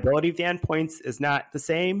reliability of the endpoints is not the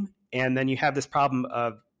same, and then you have this problem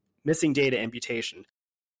of missing data imputation.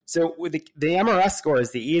 So with the MRS score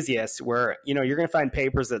is the easiest, where you're going to find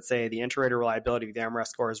papers that say the inter-rater reliability of the MRS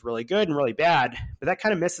score is really good and really bad, but that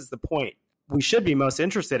kind of misses the point. We should be most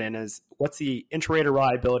interested in is what's the inter-rater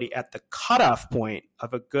reliability at the cutoff point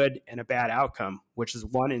of a good and a bad outcome, which is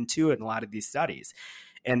 1 and 2 in a lot of these studies.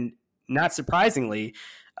 And not surprisingly,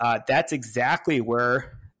 that's exactly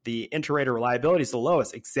where the inter-rater reliability is the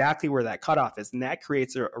lowest, exactly where that cutoff is. And that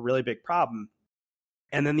creates a really big problem.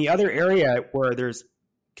 And then the other area where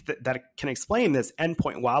that can explain this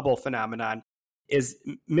endpoint wobble phenomenon is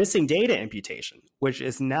missing data imputation, which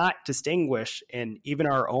is not distinguished in even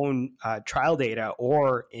our own trial data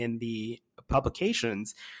or in the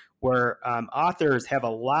publications, where authors have a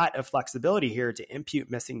lot of flexibility here to impute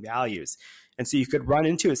missing values. And so you could run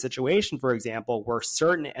into a situation, for example, where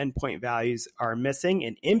certain endpoint values are missing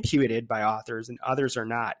and imputed by authors and others are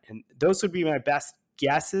not. And those would be my best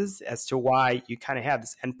guesses as to why you kind of have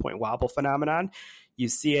this endpoint wobble phenomenon. You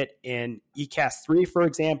see it in ECAS-3, for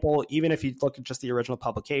example, even if you look at just the original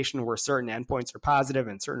publication, where certain endpoints are positive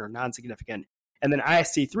and certain are non-significant. And then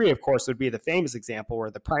IST3, of course, would be the famous example where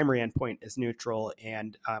the primary endpoint is neutral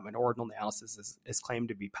and an ordinal analysis is claimed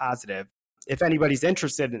to be positive. If anybody's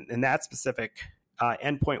interested in that specific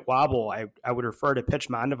endpoint wobble, I would refer to Pitch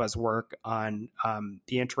Mandova's work on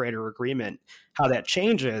the inter-rater agreement, how that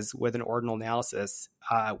changes with an ordinal analysis,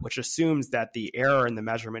 which assumes that the error in the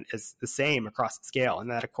measurement is the same across the scale. And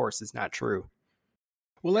that, of course, is not true.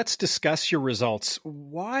 Well, let's discuss your results.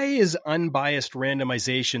 Why is unbiased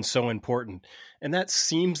randomization so important? And that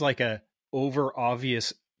seems like a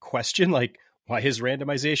over-obvious question, like, why is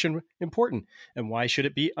randomization important? And why should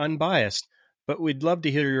it be unbiased? But we'd love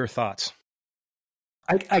to hear your thoughts.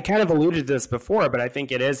 I kind of alluded to this before, but I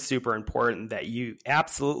think it is super important that you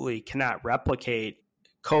absolutely cannot replicate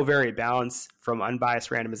covariate balance from unbiased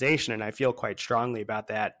randomization, and I feel quite strongly about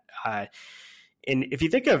that. And if you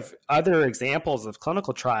think of other examples of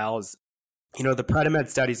clinical trials, the Predimed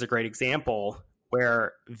study is a great example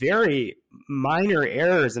where very minor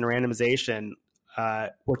errors in randomization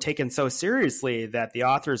were taken so seriously that the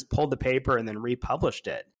authors pulled the paper and then republished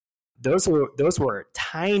it. Those were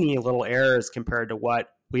tiny little errors compared to what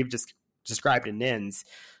we've just described in NINDS.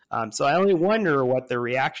 So I only wonder what the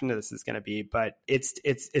reaction to this is going to be, but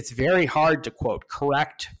it's very hard to, quote,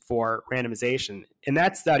 correct for randomization. In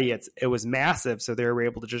that study, it was massive, so they were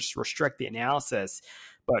able to just restrict the analysis.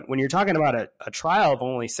 But when you're talking about a trial of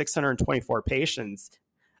only 624 patients,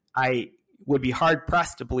 I would be hard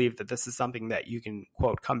pressed to believe that this is something that you can,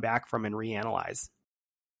 quote, come back from and reanalyze.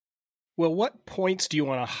 Well, what points do you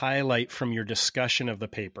want to highlight from your discussion of the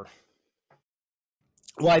paper?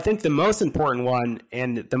 Well, I think the most important one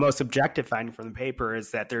and the most objective finding from the paper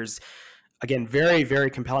is that there's, again, very,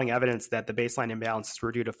 very compelling evidence that the baseline imbalances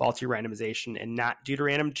were due to faulty randomization and not due to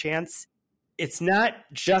random chance. It's not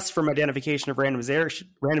just from identification of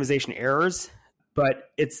randomization errors, but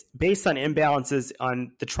it's based on imbalances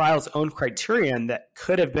on the trial's own criterion that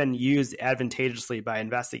could have been used advantageously by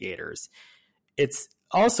investigators. It's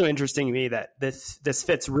also interesting to me that this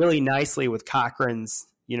fits really nicely with Cochrane's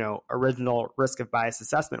original risk of bias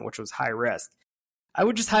assessment, which was high risk. I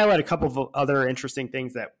would just highlight a couple of other interesting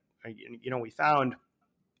things that we found.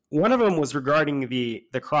 One of them was regarding the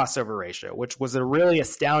crossover ratio, which was a really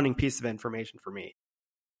astounding piece of information for me.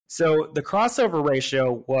 So the crossover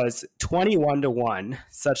ratio was 21-1,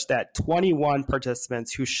 such that 21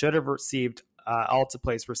 participants who should have received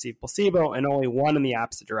alteplase received placebo and only one in the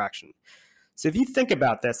opposite direction. So if you think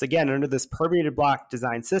about this, again, under this permeated block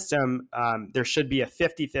design system, there should be a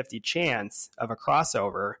 50-50 chance of a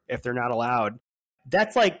crossover if they're not allowed.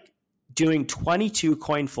 That's like doing 22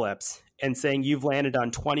 coin flips and saying you've landed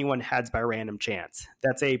on 21 heads by random chance.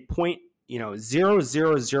 That's a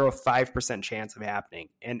 0.0005% chance of happening.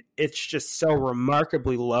 And it's just so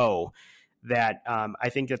remarkably low that I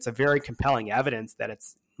think that's a very compelling evidence that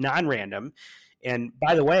it's non-random. And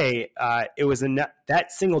by the way, it was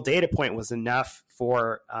that single data point was enough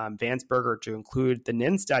for Vansberger to include the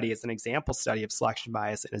NINDS study as an example study of selection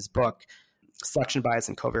bias in his book, Selection Bias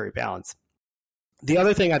and Covariate Balance. The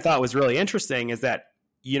other thing I thought was really interesting is that,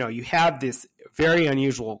 you have this very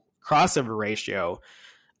unusual crossover ratio.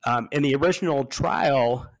 In the original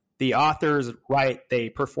trial, the authors they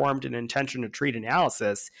performed an intention to treat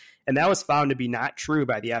analysis, and that was found to be not true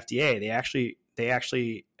by the FDA. They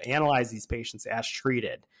actually analyze these patients as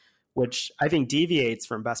treated, which I think deviates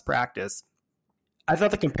from best practice. I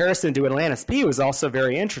thought the comparison to Atlantis B was also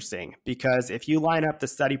very interesting because if you line up the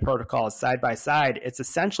study protocols side by side, it's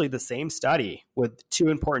essentially the same study with two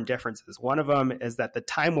important differences. One of them is that the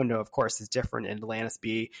time window, of course, is different in Atlantis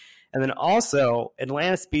B. And then also,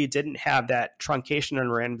 Atlantis B didn't have that truncation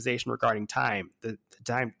and randomization regarding time, the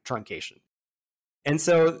time truncation. And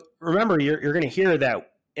so remember, you're going to hear that,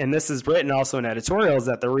 and this is written also in editorials,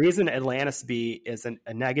 that the reason Atlantis B is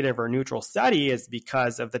a negative or neutral study is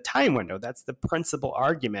because of the time window. That's the principal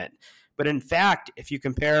argument. But in fact, if you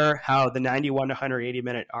compare how the 91 to 180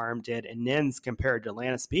 minute arm did in NINDS compared to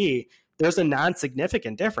Atlantis B, there's a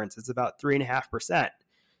non-significant difference. It's about 3.5%.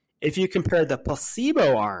 If you compare the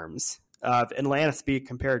placebo arms of Atlantis B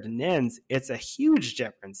compared to NINDS, it's a huge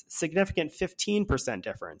difference, significant 15%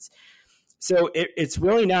 difference. So it's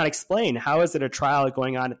really not explained. How is it a trial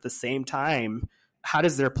going on at the same time? How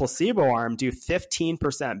does their placebo arm do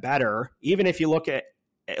 15% better? Even if you look at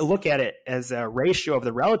it as a ratio of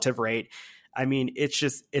the relative rate, I mean, it's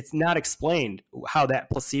not explained how that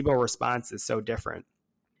placebo response is so different.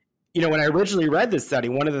 When I originally read this study,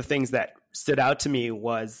 one of the things that stood out to me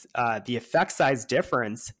was the effect size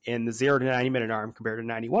difference in the 0 to 90 minute arm compared to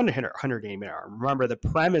 91 to 180 minute arm. Remember, the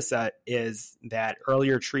premise is that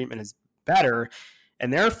earlier treatment is better,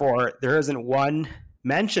 and therefore there isn't one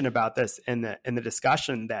mention about this in the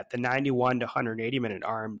discussion that the 91 to 180 minute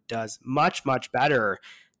arm does much, much better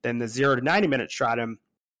than the 0 to 90 minute stratum.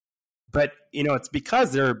 But it's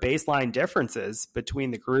because there are baseline differences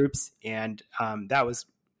between the groups, and that was,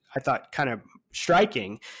 I thought, kind of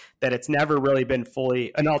striking that it's never really been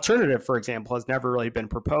fully, an alternative, for example, has never really been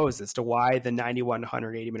proposed as to why the 91 to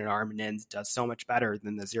 180 minute arm NINDS does so much better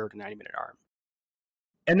than the 0 to 90 minute arm.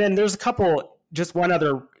 And then there's just one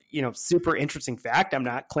other, super interesting fact. I'm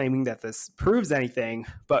not claiming that this proves anything,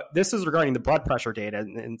 but this is regarding the blood pressure data.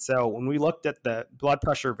 And so when we looked at the blood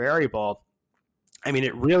pressure variable, I mean,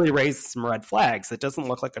 it really raised some red flags. It doesn't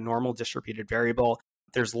look like a normal distributed variable.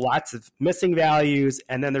 There's lots of missing values,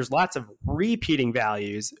 and then there's lots of repeating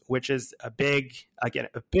values, which is a big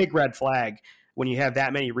red flag when you have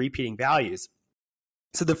that many repeating values.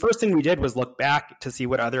 So the first thing we did was look back to see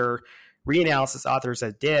what other reanalysis authors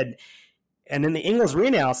had did. And in the Ingles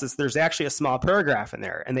reanalysis, there's actually a small paragraph in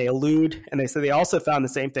there, and they allude, and they say they also found the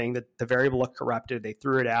same thing, that the variable looked corrupted. They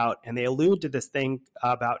threw it out, and they allude to this thing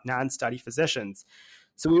about non-study physicians.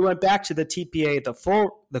 So we went back to the TPA,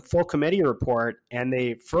 the full committee report, and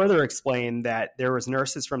they further explained that there was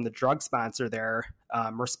nurses from the drug sponsor there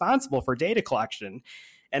responsible for data collection.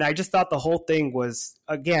 And I just thought the whole thing was,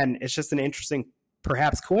 again, it's just an interesting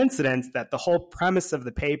perhaps coincidence that the whole premise of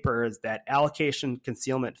the paper is that allocation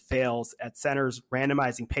concealment fails at centers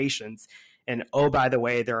randomizing patients. And oh, by the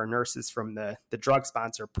way, there are nurses from the drug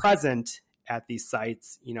sponsor present at these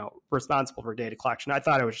sites, responsible for data collection. I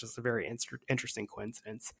thought it was just a very interesting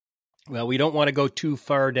coincidence. Well, we don't want to go too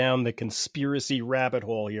far down the conspiracy rabbit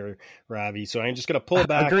hole here, Ravi. So I'm just going to pull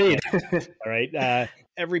back. Agreed. All right.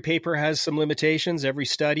 Every paper has some limitations, every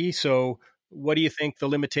study. So what do you think the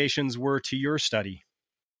limitations were to your study?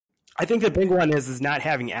 I think the big one is not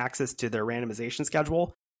having access to their randomization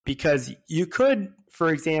schedule, because you could, for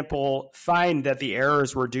example, find that the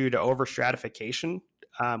errors were due to overstratification,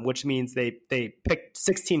 which means they picked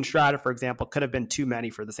 16 strata, for example, could have been too many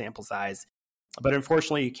for the sample size. But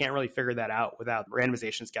unfortunately, you can't really figure that out without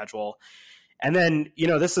randomization schedule. And then,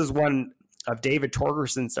 this is one of David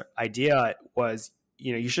Torgerson's idea was,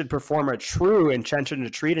 you should perform a true intention to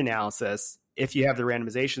treat analysis if you have the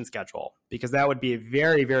randomization schedule, because that would be a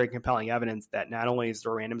very, very compelling evidence that not only is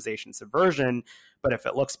there randomization subversion, but if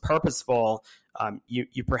it looks purposeful,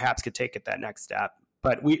 you perhaps could take it that next step.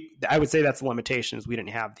 But I would say that's the limitation, is we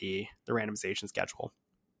didn't have the randomization schedule.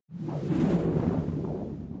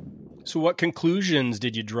 So what conclusions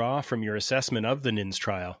did you draw from your assessment of the NINDS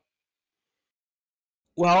trial?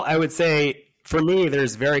 Well, I would say for me,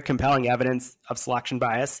 there's very compelling evidence of selection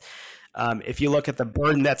bias. If you look at the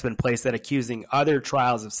burden that's been placed at accusing other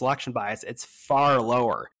trials of selection bias, it's far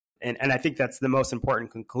lower. And I think that's the most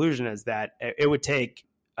important conclusion, is that it would take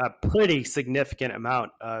a pretty significant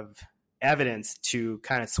amount of evidence to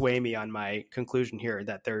kind of sway me on my conclusion here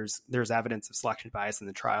that there's evidence of selection bias in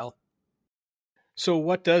the trial. So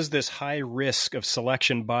what does this high risk of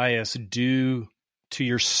selection bias do to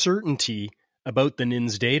your certainty about the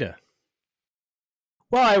NINDS data?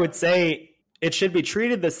 Well, I would say it should be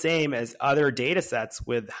treated the same as other data sets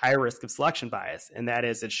with high risk of selection bias. And that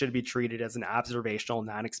is, it should be treated as an observational,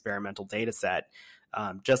 non-experimental data set,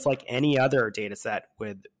 just like any other data set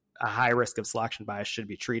with a high risk of selection bias should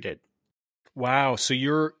be treated. Wow. So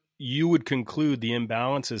you would conclude the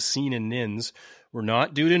imbalances seen in NINDS were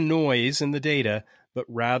not due to noise in the data, but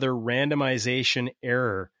rather randomization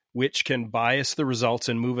error, which can bias the results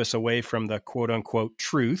and move us away from the quote-unquote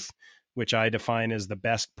truth, which I define as the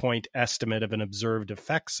best point estimate of an observed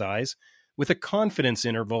effect size, with a confidence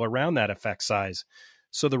interval around that effect size.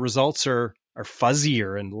 So the results are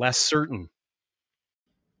fuzzier and less certain.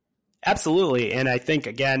 Absolutely. And I think,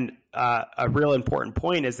 again, a real important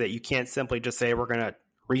point is that you can't simply just say we're going to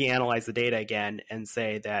reanalyze the data again and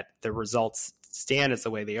say that the results stand as the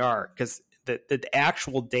way they are, because the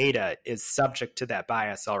actual data is subject to that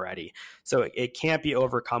bias already. So it can't be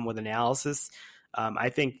overcome with analysis. I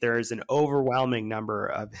think there's an overwhelming number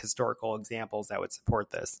of historical examples that would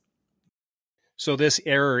support this. So this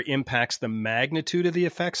error impacts the magnitude of the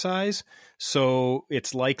effect size. So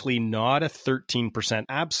it's likely not a 13%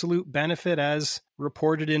 absolute benefit as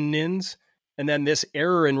reported in NINDS. And then this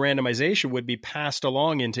error in randomization would be passed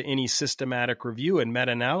along into any systematic review and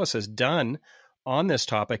meta-analysis done on this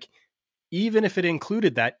topic, even if it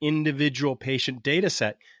included that individual patient data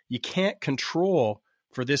set. You can't control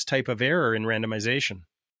for this type of error in randomization.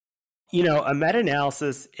 A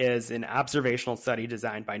meta-analysis is an observational study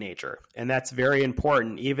designed by nature, and that's very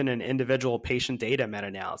important, even in individual patient data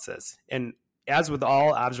meta-analysis. And as with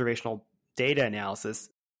all observational data analysis,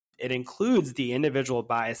 it includes the individual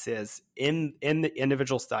biases in the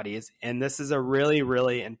individual studies. And this is a really,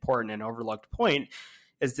 really important and overlooked point,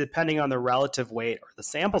 is depending on the relative weight or the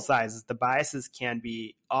sample sizes, the biases can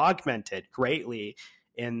be augmented greatly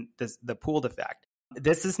in the pooled effect.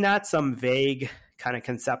 This is not some vague kind of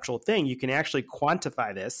conceptual thing. You can actually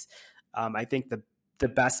quantify this. I think the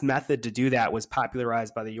best method to do that was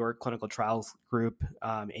popularized by the York Clinical Trials Group,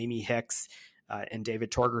 Amy Hicks and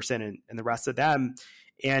David Torgerson and the rest of them.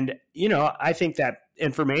 And, I think that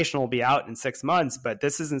information will be out in 6 months, but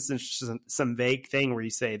this isn't some vague thing where you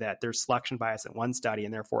say that there's selection bias in one study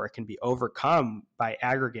and therefore it can be overcome by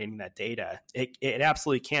aggregating that data. It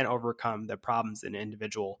absolutely can't overcome the problems in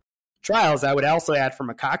individual trials. I would also add, from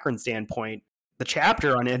a Cochrane standpoint, the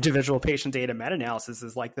chapter on individual patient data meta-analysis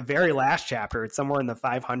is like the very last chapter. It's somewhere in the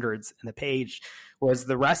 500s in the page, whereas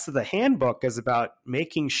the rest of the handbook is about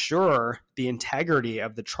making sure the integrity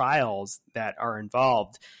of the trials that are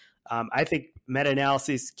involved. I think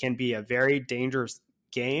meta-analysis can be a very dangerous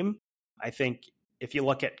game. I think if you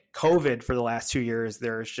look at COVID for the last 2 years,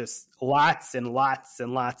 there's just lots and lots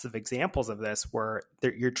and lots of examples of this where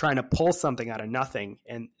you're trying to pull something out of nothing,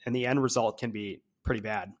 and the end result can be pretty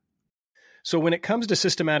bad. So when it comes to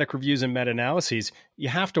systematic reviews and meta-analyses, you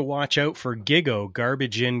have to watch out for GIGO,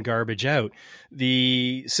 garbage in, garbage out.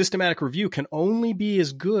 The systematic review can only be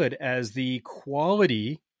as good as the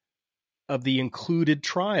quality of the included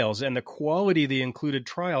trials, and the quality of the included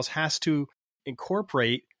trials has to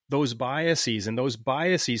incorporate those biases, and those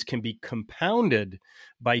biases can be compounded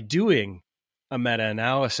by doing a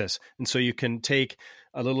meta-analysis. And so you can take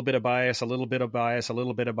a little bit of bias, a little bit of bias, a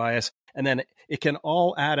little bit of bias, and then it can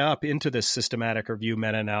all add up into this systematic review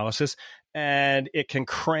meta-analysis, and it can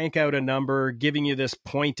crank out a number, giving you this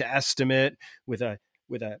point estimate with a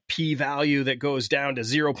p-value that goes down to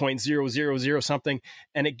 0.000 something,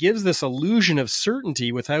 and it gives this illusion of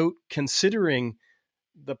certainty without considering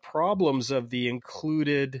the problems of the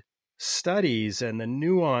included studies and the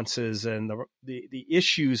nuances and the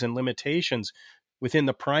issues and limitations within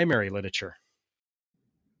the primary literature.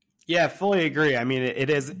 Yeah, fully agree. I mean,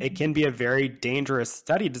 it can be a very dangerous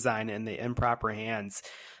study design in the improper hands.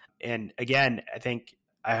 And again,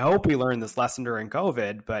 I hope we learned this lesson during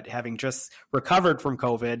COVID, but having just recovered from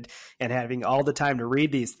COVID and having all the time to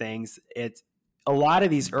read these things, it's a lot of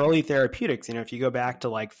these early therapeutics, if you go back to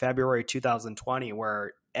like February 2020,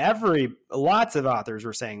 where lots of authors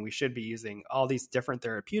were saying we should be using all these different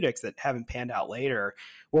therapeutics that haven't panned out later,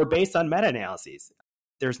 were based on meta-analyses.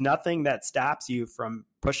 There's nothing that stops you from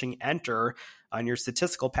pushing enter on your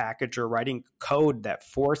statistical package or writing code that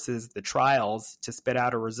forces the trials to spit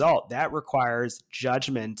out a result. That requires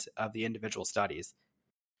judgment of the individual studies.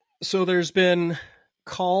 So there's been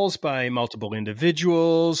calls by multiple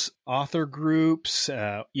individuals, author groups,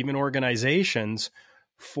 even organizations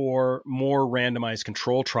for more randomized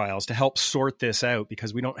control trials to help sort this out,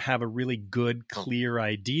 because we don't have a really good, clear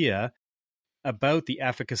idea about the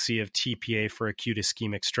efficacy of TPA for acute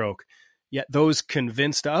ischemic stroke. Yet those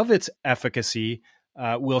convinced of its efficacy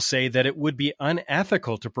will say that it would be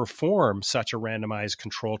unethical to perform such a randomized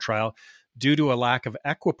control trial due to a lack of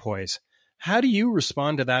equipoise. How do you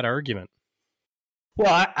respond to that argument?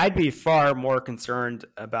 Well, I'd be far more concerned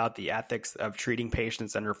about the ethics of treating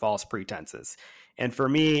patients under false pretenses. And for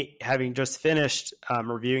me, having just finished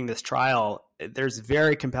reviewing this trial, there's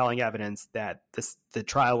very compelling evidence that the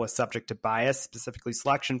trial was subject to bias, specifically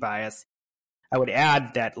selection bias. I would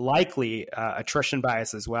add that likely attrition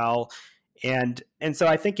bias as well. And so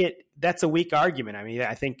I think that's a weak argument. I mean,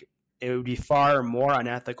 I think it would be far more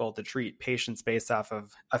unethical to treat patients based off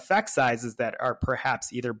of effect sizes that are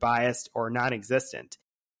perhaps either biased or non-existent.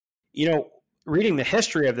 Reading the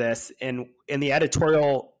history of this, and in the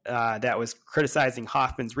editorial that was criticizing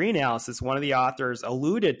Hoffman's reanalysis, one of the authors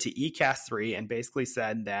alluded to ECAS-3 and basically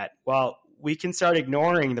said that, well, we can start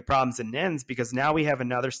ignoring the problems in NINDS because now we have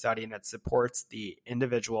another study that supports the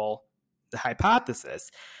hypothesis.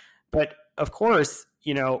 But of course,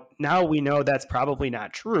 now we know that's probably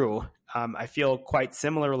not true. I feel quite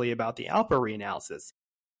similarly about the ALPA reanalysis.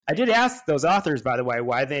 I did ask those authors, by the way,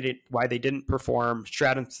 why they didn't perform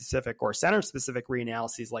stratum-specific or center-specific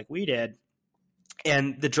reanalyses like we did.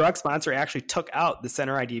 And the drug sponsor actually took out the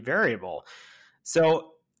center ID variable.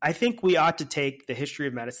 So I think we ought to take the history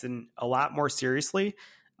of medicine a lot more seriously.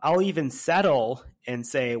 I'll even settle and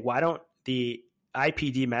say, why don't the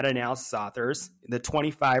IPD meta-analysis authors, the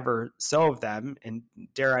 25 or so of them, and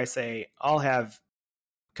dare I say, all have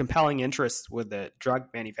compelling interests with the drug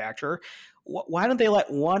manufacturer, why don't they let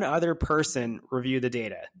one other person review the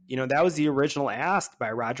data? That was the original ask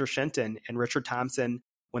by Roger Shinton and Richard Thompson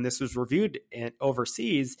when this was reviewed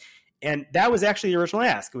overseas. And that was actually the original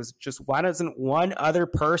ask. It was just, why doesn't one other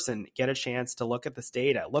person get a chance to look at this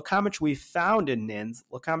data? Look how much we found in NINDS.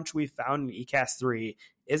 Look how much we found in ECAS-3.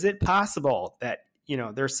 Is it possible that,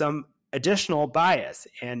 there's some additional bias?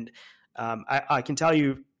 And I can tell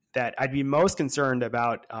you that I'd be most concerned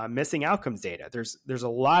about missing outcomes data. There's a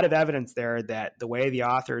lot of evidence there that the way the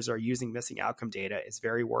authors are using missing outcome data is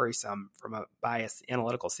very worrisome from a biased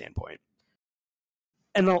analytical standpoint.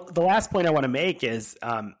 And the last point I want to make is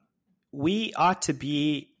we ought to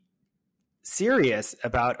be serious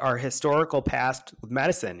about our historical past with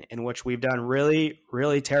medicine, in which we've done really,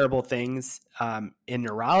 really terrible things in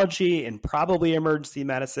neurology and probably emergency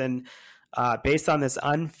medicine based on this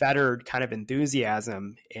unfettered kind of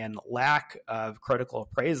enthusiasm and lack of critical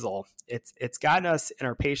appraisal. It's gotten us and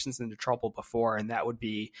our patients into trouble before, and that would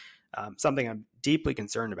be something I'm deeply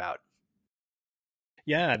concerned about.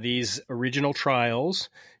 Yeah, these original trials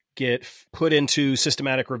get put into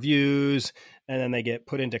systematic reviews, and then they get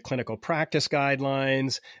put into clinical practice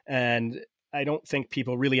guidelines. And I don't think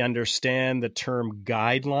people really understand the term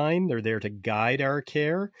guideline. They're there to guide our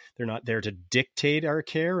care. They're not there to dictate our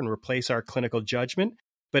care and replace our clinical judgment.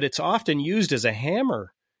 But it's often used as a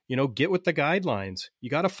hammer. Get with the guidelines. You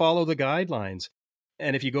got to follow the guidelines.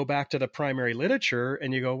 And if you go back to the primary literature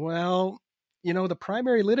and you go, well, the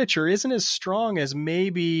primary literature isn't as strong as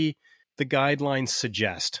maybe the guidelines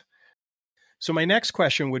suggest. So my next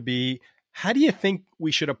question would be, how do you think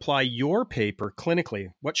we should apply your paper clinically?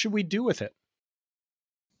 What should we do with it?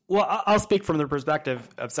 Well, I'll speak from the perspective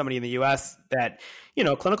of somebody in the U.S. that,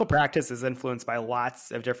 clinical practice is influenced by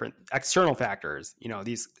lots of different external factors.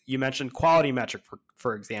 You mentioned quality metric,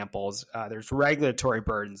 for examples. There's regulatory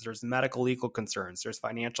burdens, there's medical legal concerns, there's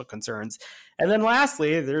financial concerns. And then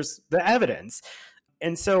lastly, there's the evidence.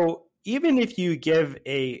 And so even if you give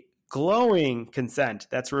a glowing consent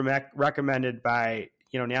that's recommended by,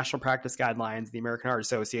 national practice guidelines, the American Heart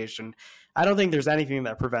Association, I don't think there's anything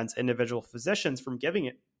that prevents individual physicians from giving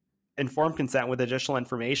it informed consent with additional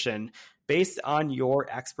information based on your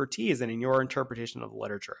expertise and in your interpretation of the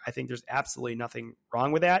literature. I think there's absolutely nothing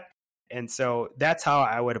wrong with that. And so that's how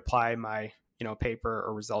I would apply my, paper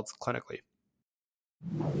or results clinically.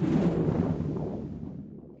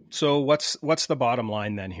 So what's the bottom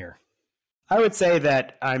line then here? I would say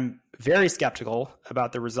that I'm very skeptical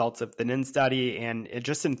about the results of the NINDS study and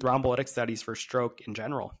just in thrombolytic studies for stroke in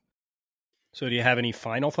general. So do you have any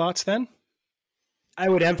final thoughts then? I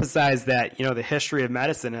would emphasize that, the history of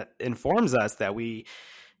medicine informs us that we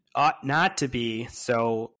ought not to be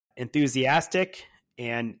so enthusiastic,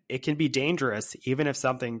 and it can be dangerous, even if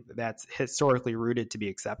something that's historically rooted to be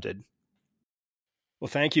accepted. Well,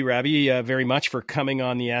 thank you, Ravi, very much for coming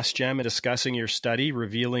on the SGEM and discussing your study,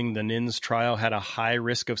 revealing the NINDS trial had a high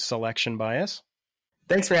risk of selection bias.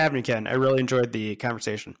 Thanks for having me, Ken. I really enjoyed the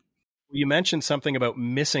conversation. You mentioned something about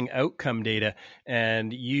missing outcome data,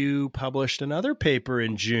 and you published another paper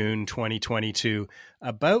in June 2022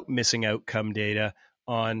 about missing outcome data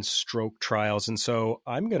on stroke trials. And so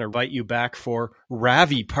I'm going to invite you back for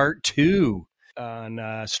Ravi Part 2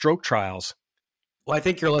 on stroke trials. Well, I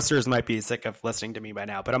think your listeners might be sick of listening to me by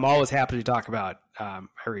now, but I'm always happy to talk about my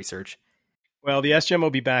research. Well, the SGEM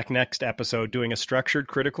will be back next episode doing a structured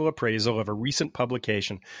critical appraisal of a recent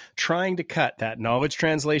publication, trying to cut that knowledge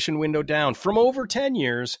translation window down from over 10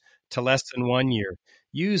 years to less than 1 year,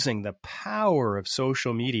 using the power of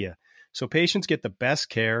social media so patients get the best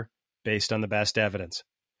care based on the best evidence.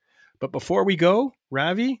 But before we go,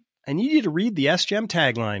 Ravi, I need you to read the SGEM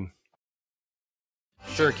tagline.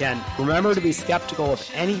 Sure, Ken. Remember to be skeptical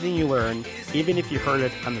of anything you learn, even if you heard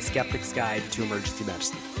it on the Skeptic's Guide to Emergency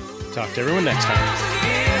Medicine. Talk to everyone next time.